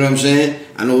 Mm-hmm. You know what I'm saying?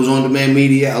 I know it was on demand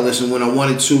media. I listened when I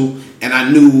wanted to, and I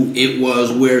knew it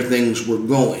was where things were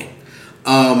going.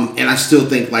 And I still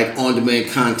think like on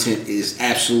demand content is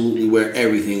absolutely where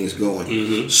everything is going.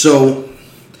 Mm-hmm. So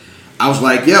I was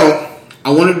like, yo, I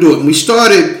want to do it. And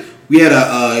we had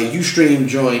a Ustream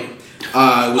joint.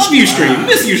 Miss Ustream.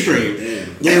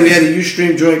 Yeah, we had a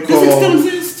Ustream joint called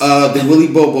the Willy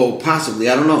Bobo, possibly.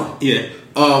 I don't know. Yeah.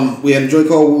 We had a joint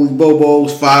called Willy Bobo. It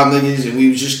was 5 niggas, and we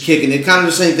was just kicking it. Kind of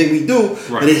the same thing we do,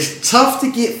 right. But it's tough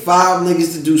to get 5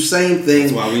 niggas to do same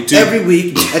thing every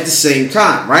week at the same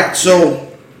time, right? So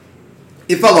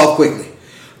it fell off quickly.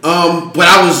 But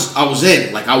I was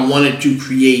in. Like I wanted to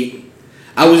create.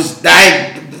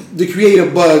 The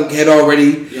creative bug had already,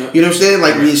 you know what I'm saying?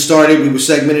 Like we had started, we were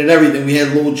segmented everything. We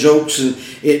had little jokes,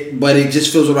 but it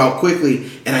just fizzled out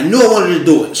quickly. And I knew I wanted to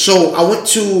do it, so I went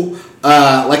to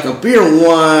like a beer and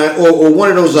wine or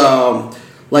one of those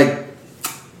like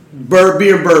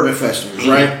beer and bourbon festivals,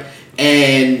 right?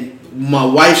 And my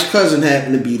wife's cousin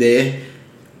happened to be there,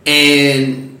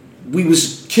 and we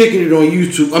was kicking it on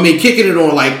YouTube. I mean, kicking it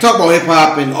on like talk about hip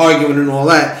hop and arguing and all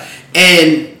that,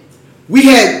 and we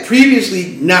had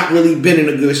previously not really been in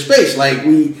a good space. Like,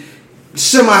 we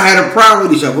semi had a problem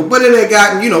with each other. But it had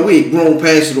gotten, we had grown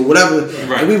past it or whatever.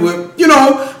 Right. And we were,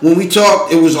 when we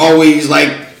talked, it was always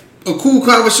like a cool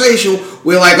conversation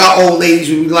where like our old ladies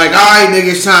would be like, all right,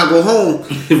 nigga, it's time to go home.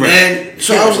 Right. And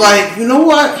so I was like, you know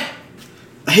what?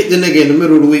 I hit the nigga in the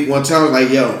middle of the week one time. I was like,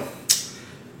 yo,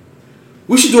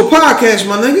 we should do a podcast,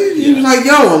 my nigga. He was like,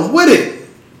 yo, I'm with it.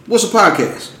 What's a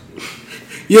podcast?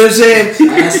 You know what I'm saying?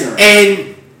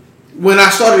 And when I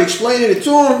started explaining it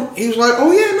to him, he was like,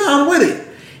 oh yeah, no, I'm with it.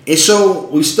 And so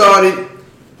we started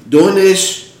doing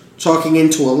this, talking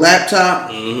into a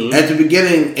laptop at the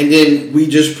beginning, and then we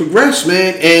just progressed,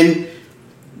 man. And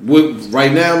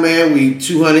right now, man, we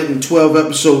 212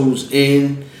 episodes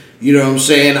in. You know what I'm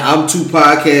saying? I'm 2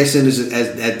 podcasts in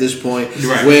at this point.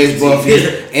 Right. Where's Buffy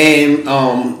and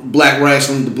Black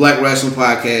Wrestling, the Black Wrestling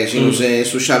Podcast. You know what I'm saying?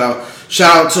 So shout out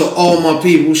to all my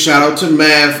people. Shout out to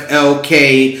Math,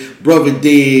 LK, Brother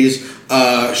Diz.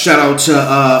 Shout out to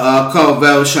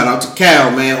Carvel. Shout out to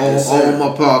Cal, man. All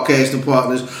my podcasting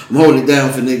partners. I'm holding it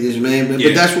down for niggas, man. But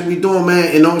that's what we doing,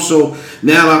 man. And also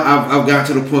now I've got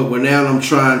to the point where now I'm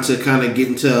trying to kind of get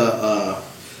into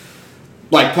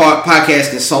like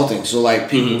podcast consulting, so like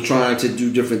people trying to do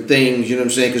different things, you know what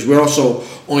I'm saying? Because we're also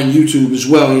on YouTube as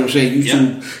well, you know what I'm saying?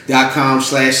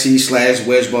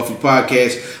 YouTube.com/C/Where's Buffy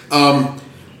Podcast,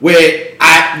 where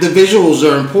the visuals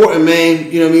are important,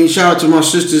 man. You know what I mean? Shout out to my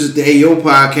sisters at the AO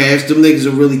Podcast. Them niggas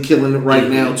are really killing it right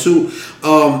now too.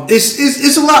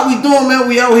 It's a lot we doing, man.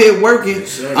 We out here working.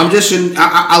 I'm just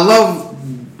I love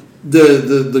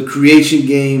the creation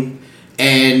game.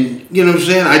 And you know what I'm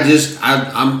saying?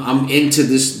 I'm into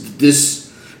this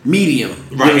medium.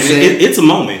 Right. You know what I'm saying? It's a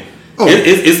moment. Oh.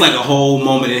 It's like a whole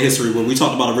moment in history when we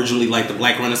talked about originally like the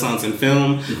Black Renaissance in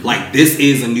film. Mm-hmm. Like this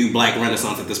is a new Black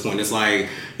Renaissance at this point. It's like,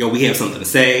 yo, we have something to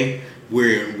say.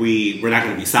 We're not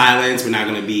going to be silenced. We're not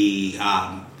going to be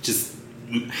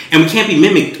and we can't be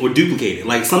mimicked or duplicated.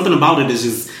 Like something about it is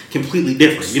just completely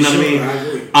different. You know what I mean? I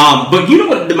agree. But you know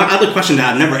what? My other question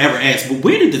that I never ever asked, but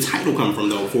where did the title come from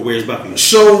though? For Where's Buffy?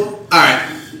 So, all right,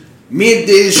 me and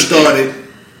Diz started,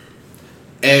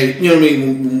 and you know what I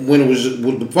mean.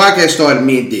 When the podcast started,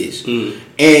 me and Diz, and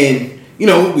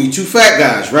we 2 fat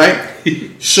guys, right?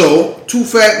 So 2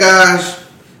 fat guys,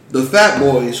 the Fat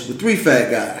Boys with 3 fat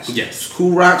guys. Yes.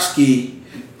 Cool Rock Ski,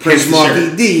 Prince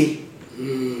Marky D.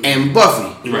 And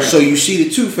Buffy. Right. So you see the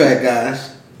 2 fat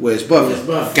guys. Where's Buffy?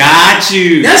 Got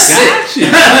you. That's sick.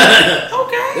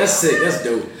 Okay. That's sick. That's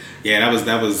dope. Yeah,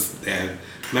 that was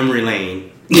memory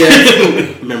lane. Yeah,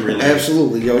 absolutely. Memory lane.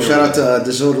 Absolutely. Yo, shout out to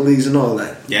Disorderlies and all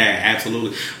that. Yeah,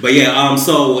 absolutely. But yeah,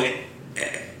 so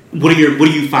what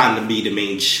do you find to be the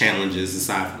main challenges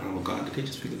aside from? Oh God, did they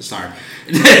just speak? Sorry,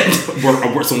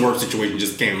 some work situation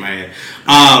just came in my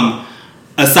head.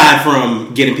 aside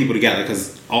from getting people together,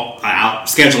 because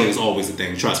scheduling is always a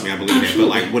thing. Trust me, I believe that. But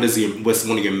like, what's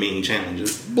one of your main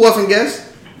challenges? Bluff and guess.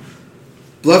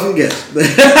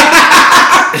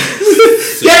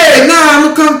 Yeah, I'm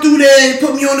gonna come through there and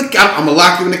put me on the. I'm gonna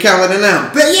lock you in the calendar now.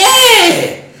 But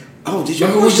yeah. Oh, did your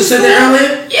Remember voice we just just said that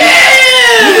earlier?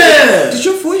 Yeah. Did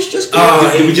your voice just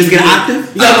go? Did we just get an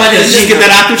octave? Yeah, Did you just get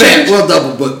that octave change? We'll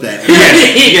double book that.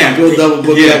 Yeah. We'll double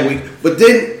book that week. But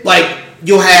then, like,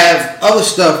 you'll have other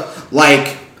stuff,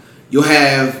 like you'll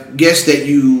have guests that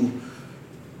you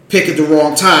pick at the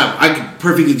wrong time.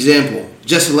 Perfect example.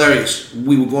 Just hilarious.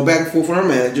 We were going back and forth with our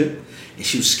manager, and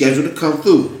she was scheduled to come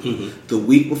through the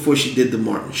week before she did the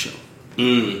Martin show.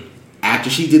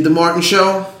 After she did the Martin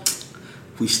show,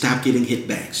 we stopped getting hit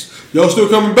backs. Y'all still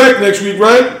coming back next week,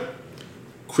 right?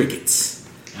 Crickets.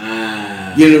 You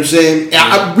know what I'm saying?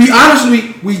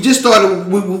 We just started.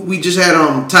 We just had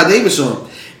Ty Davis on,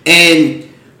 and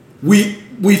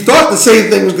we thought the same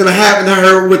thing was gonna happen to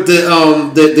her with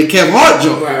the Kev Hart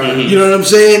joke. Right. You know what I'm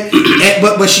saying?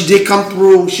 But she did come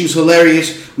through. She was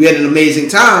hilarious. We had an amazing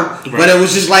time. Right. But it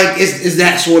was just like it's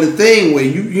that sort of thing where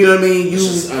you know what I mean.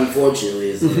 Unfortunately,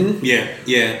 isn't it?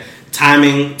 Yeah.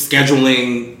 Timing,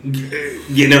 scheduling,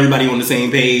 getting everybody on the same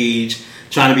page,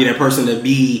 trying to be that person to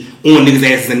be on niggas'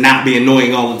 asses and not be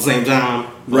annoying all at the same time.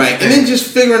 Right, and then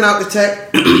just figuring out the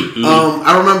tech.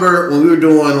 I remember when we were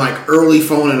doing like early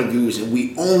phone interviews, and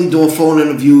we only doing phone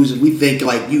interviews, and we think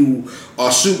like you are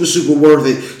super, super worth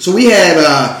it. So we had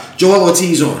Joel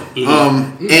Ortiz on,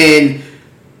 and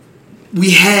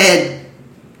we had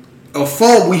a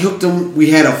phone. We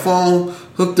had a phone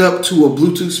hooked up to a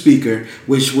Bluetooth speaker,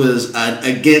 which was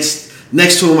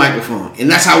next to a microphone, and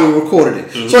that's how we recorded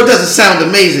it. So it doesn't sound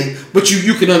amazing, but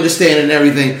you can understand it and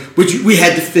everything. But we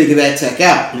had to figure that tech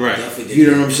out. Right.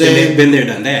 You know what I'm saying? Been there,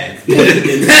 done that.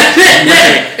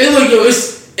 And look, yo,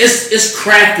 it's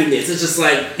craftiness. It's just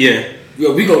like,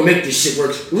 yo, we gonna make this shit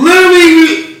work.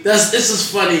 Literally, it's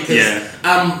just funny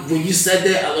because when you said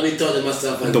that, I literally thought to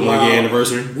myself like, the 1 year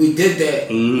anniversary. We did that.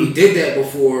 We did that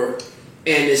before.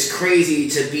 And it's crazy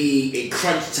to be in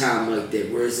crunch time like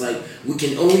that, where it's like we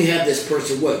can only have this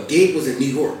person. What? Gabe was in New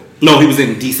York. No, he was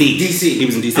in DC. He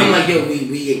was in DC. I'm like, yo,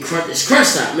 we in crunch. It's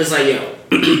crunch time. It's like, yo,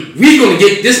 we gonna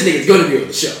get this nigga's gonna be on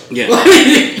the show. Yeah,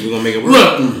 we're gonna make it work.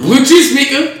 Look, Bluetooth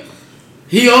speaker.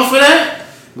 He off for that.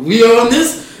 We on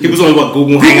this. He was on what?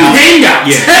 Google Hangouts. Yeah,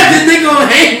 Yeah. the nigga on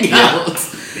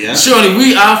Hangouts. Yeah.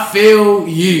 Shorty, I feel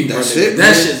you. That's brother. it.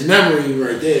 That's just memory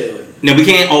right there. Now, we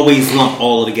can't always lump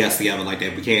all of the guests together like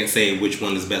that. We can't say which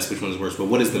one is best, which one is worst. But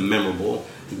what is the memorable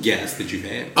guest that you've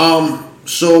had?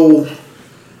 So,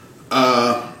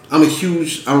 I'm a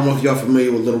huge. I don't know if y'all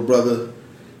familiar with Little Brother.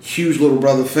 Huge Little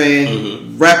Brother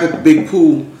fan. Rapper Big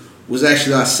Pooh was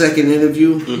actually our second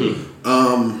interview.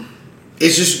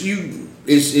 It's just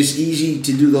It's easy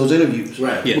to do those interviews,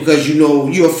 right? Yeah. Because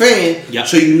you're a fan, yep.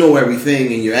 So you know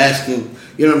everything, and you're asking.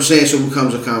 You know what I'm saying? So it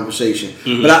becomes a conversation.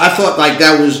 But I thought like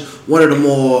that was one of the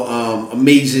more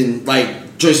amazing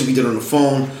like joints that we did on the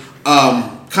phone.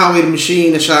 Conway the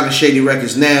Machine, that's shot in Shady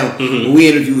Records now. When we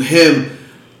interviewed him,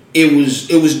 it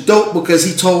was dope because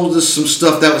he told us some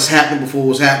stuff that was happening before it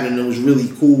was happening. And it was really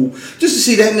cool just to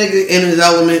see that nigga in his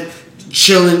element,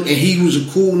 chilling, and he was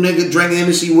a cool nigga drinking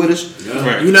Hennessy with us. Yeah.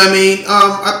 Right. You know what I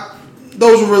mean?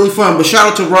 Those were really fun. But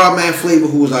shout out to Rob Man Flavor,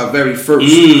 who was our very first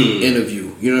interview.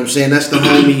 You know what I'm saying? That's the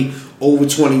homie over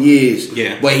 20 years.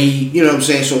 Yeah. But he, you know what I'm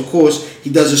saying? So, of course, he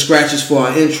does the scratches for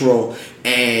our intro.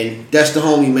 And that's the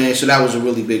homie, man. So that was a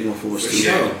really big one for us. For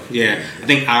sure. Yeah. I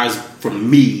think ours, for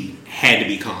me, had to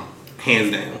be Comp.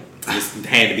 Hands down. It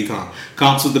had to be Comp.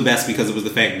 Comp's was the best because it was the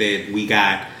fact that we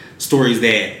got stories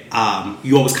that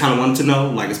you always kind of wanted to know,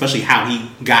 like especially how he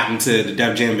got into the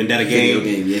Def Jam Vendetta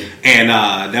game. Yeah. And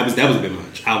that was a bit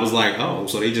much. I was like, oh,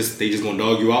 so they just gonna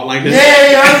dog you out like that?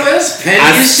 Yeah, that's petty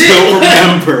I as shit. still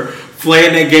remember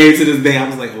playing that game to this day. I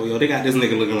was like, oh, yo, they got this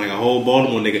nigga looking like a whole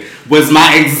Baltimore nigga. Was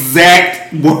my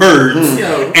exact words.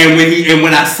 Yo. And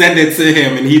when I said that to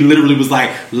him, and he literally was like,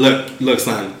 look,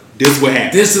 son, this is what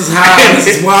happened. This is how.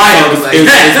 This is why.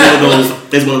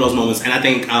 It's one of those moments, and I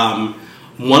think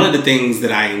one of the things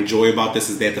that I enjoy about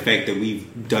this is that the fact that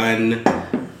we've done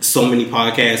so many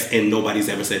podcasts and nobody's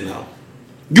ever said no.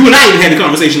 You and I even had the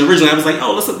conversation originally. I was like,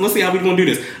 oh, let's see how we're gonna do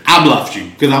this. I bluffed you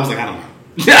because I was like, I don't know.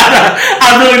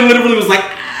 I really literally was like,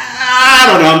 I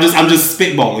don't know. I'm just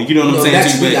spitballing. You know what I'm saying?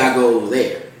 Next week I go over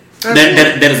there.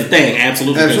 That is a thing,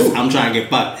 absolutely. Absolutely. I'm trying to get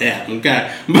fucked. Yeah,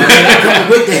 okay. I'm coming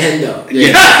with the hand though.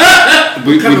 Yeah,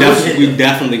 we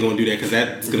definitely gonna do that because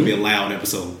that's gonna be a loud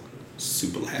episode.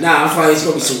 Super loud. Nah, I'm fine. It's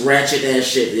gonna be some ratchet ass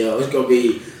shit, yo. It's gonna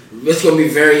be It's gonna be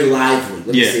very lively. Let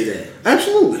me say that.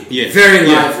 Absolutely. Yeah. Very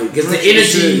lively. Because the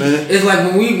energy man. is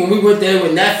like when we went there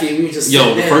with Nephew, we were just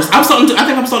Yo, the first I think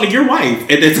I'm starting to your wife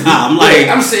at that time. Like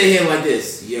I'm sitting here like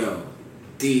this, yo.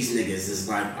 These niggas is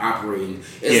like operating.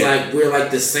 It's like we're like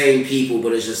the same people,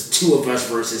 but it's just two of us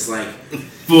versus like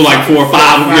for like 4 or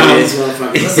 5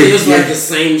 Let's say it's like the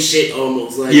same shit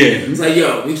almost. Like it's like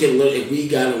yo, we can look if we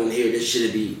got on here, this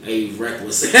should be a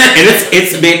reckless. And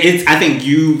it's I think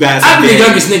you guys I'm the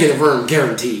youngest nigga in the room,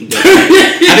 guaranteed.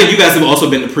 I think you guys have also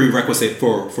been the prerequisite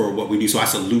for what we do, so I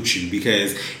salute you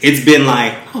because it's been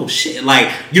like, oh shit,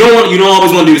 like you don't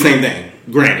always want to do the same thing.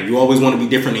 Granted, you always want to be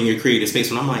different in your creative space.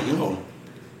 And I'm like, yo,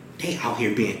 they out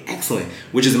here being excellent.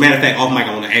 Which is a matter of fact, off mic,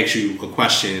 I want to ask you a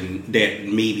question that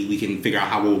maybe we can figure out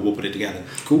how we'll put it together.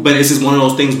 Cool. But it's just one of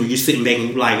those things where you're sitting back and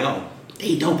you're like, oh,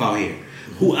 they dope out here.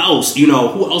 Who else? Who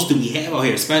else do we have out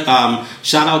here? Shout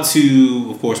out to,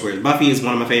 of course, Where's Buffy is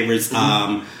one of my favorites.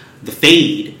 Mm-hmm. The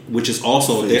Fade, which is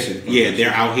also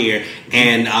they're out here,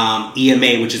 and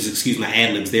EMA, which is Excuse My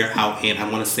Ad-Libs, they're out in I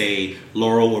want to say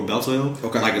Laurel or Beltsville,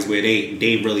 like is where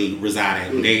they really reside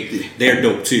at. They're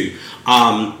dope too.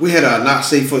 We had Not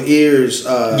Safe for Ears,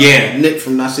 Nick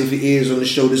from Not Safe for Ears on the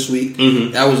show this week.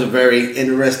 Mm-hmm. That was a very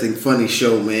interesting, funny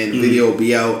show, man. The video will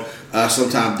be out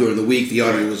sometime during the week. The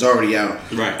audio was already out.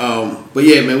 Right. But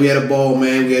yeah, man, we had a ball,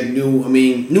 man. We had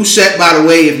new set, by the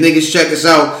way. If niggas check us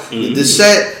out, the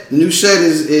new set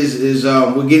is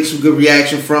we're getting some good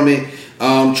reaction from it.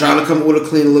 Trying to come up with a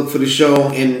cleaner look for the show,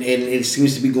 and it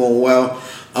seems to be going well.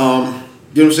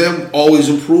 You know what I'm saying? Always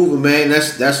improving, man.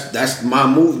 That's my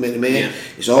movement, man. Yeah.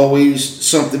 It's always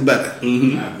something better.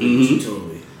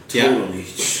 Totally. Yeah.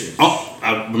 Oh,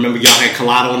 I remember y'all had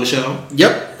Colada on the show.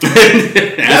 Yep.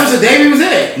 That was the day we was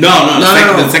at. No.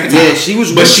 The second time. Yeah, she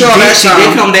was. But she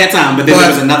did come that time. But then there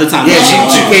was another time. Yeah,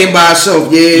 she came by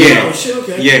herself. Yeah. Oh shit.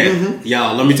 Okay. Yeah. Mm-hmm.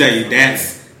 Y'all, let me tell you,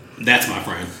 that's my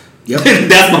friend. Yep.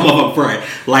 That's my motherfucking friend.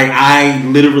 Like, I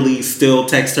literally still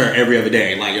text her every other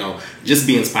day. Like, yo, just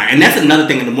be inspired. And that's another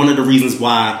thing, and one of the reasons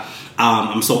why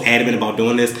I'm so adamant about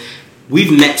doing this.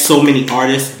 We've met so many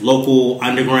artists, local,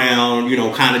 underground,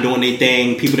 kind of doing their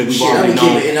thing. People that we've already known.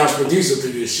 I'm an in-house producer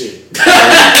through this shit.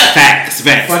 Facts.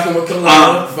 Fucking with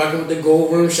Kalana, fucking with the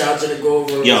Gold Room. Shout out to the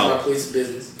Gold Room. That's my place of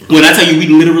business. When I tell you, we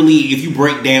literally, if you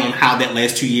break down how that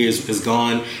last 2 years has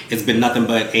gone, it's been nothing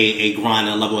but a grind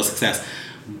and a level of success.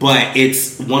 But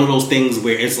it's one of those things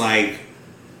where it's like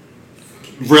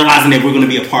realizing that we're going to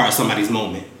be a part of somebody's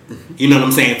moment. You know what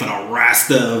I'm saying? For the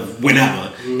rest of whenever.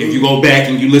 If you go back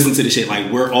and you listen to the shit,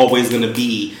 like, we're always going to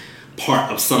be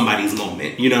part of somebody's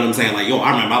moment. You know what I'm saying? Like, yo,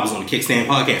 I remember I was on the Kickstand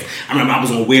podcast. I remember I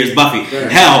was on Where's Buffy.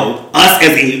 Right. Hell, us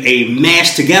as a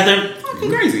mash together, fucking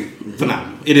crazy.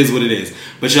 Phenomenal. It is what it is.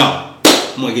 But y'all,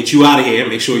 I'm going to get you out of here.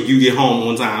 Make sure you get home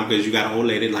on time because you got an old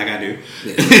lady like I do.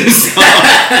 Yeah. So,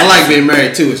 I like being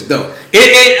married too. It's dope.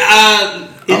 It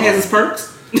has its perks.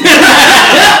 It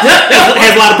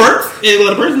has a lot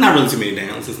of perks. Not really too many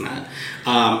downs. It's not.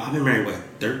 I've been married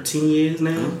 13 years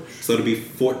now. So it'll be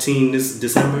 14 this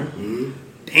December. Mm-hmm.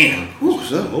 Damn.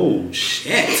 What's up? Oh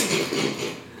shit.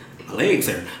 My legs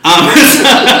hurt.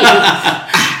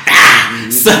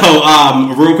 So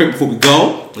real quick before we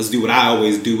go, let's do what I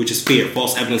always do, which is fear.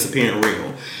 False evidence appearing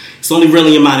real. It's only real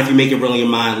in your mind if you make it real in your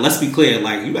mind. Let's be clear.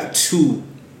 Like, you got two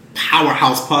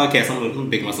powerhouse podcast. I'm gonna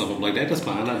pick myself up like that. That's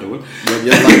fine. I'll do it.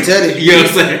 You're like Teddy. You know what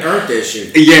I'm saying? Earned that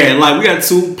shit. Yeah, like, we got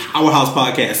two powerhouse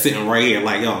podcasts sitting right here.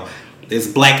 Like, yo, there's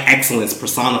black excellence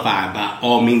personified by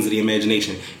all means of the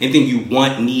imagination. Anything you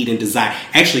want, need, and desire.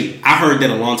 Actually, I heard that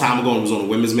a long time ago and it was on the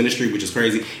women's ministry, which is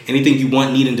crazy. Anything you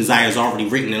want, need, and desire is already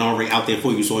written and already out there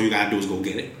for you. So all you gotta do is go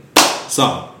get it.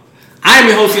 So, I am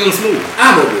your host, Young Smooth.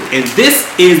 I'm over. And this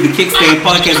is the Kickstand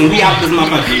Podcast, and we out this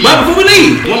motherfucker. But before we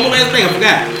leave, one more last thing I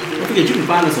forgot. Don't forget, you can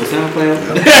find us on SoundCloud,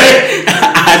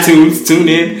 iTunes,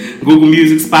 TuneIn, Google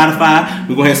Music, Spotify.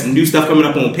 We're going to have some new stuff coming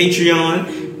up on Patreon,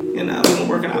 and we're going to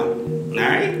work it out. All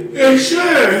right? Yeah,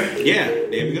 sure. Yeah,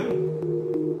 there we go.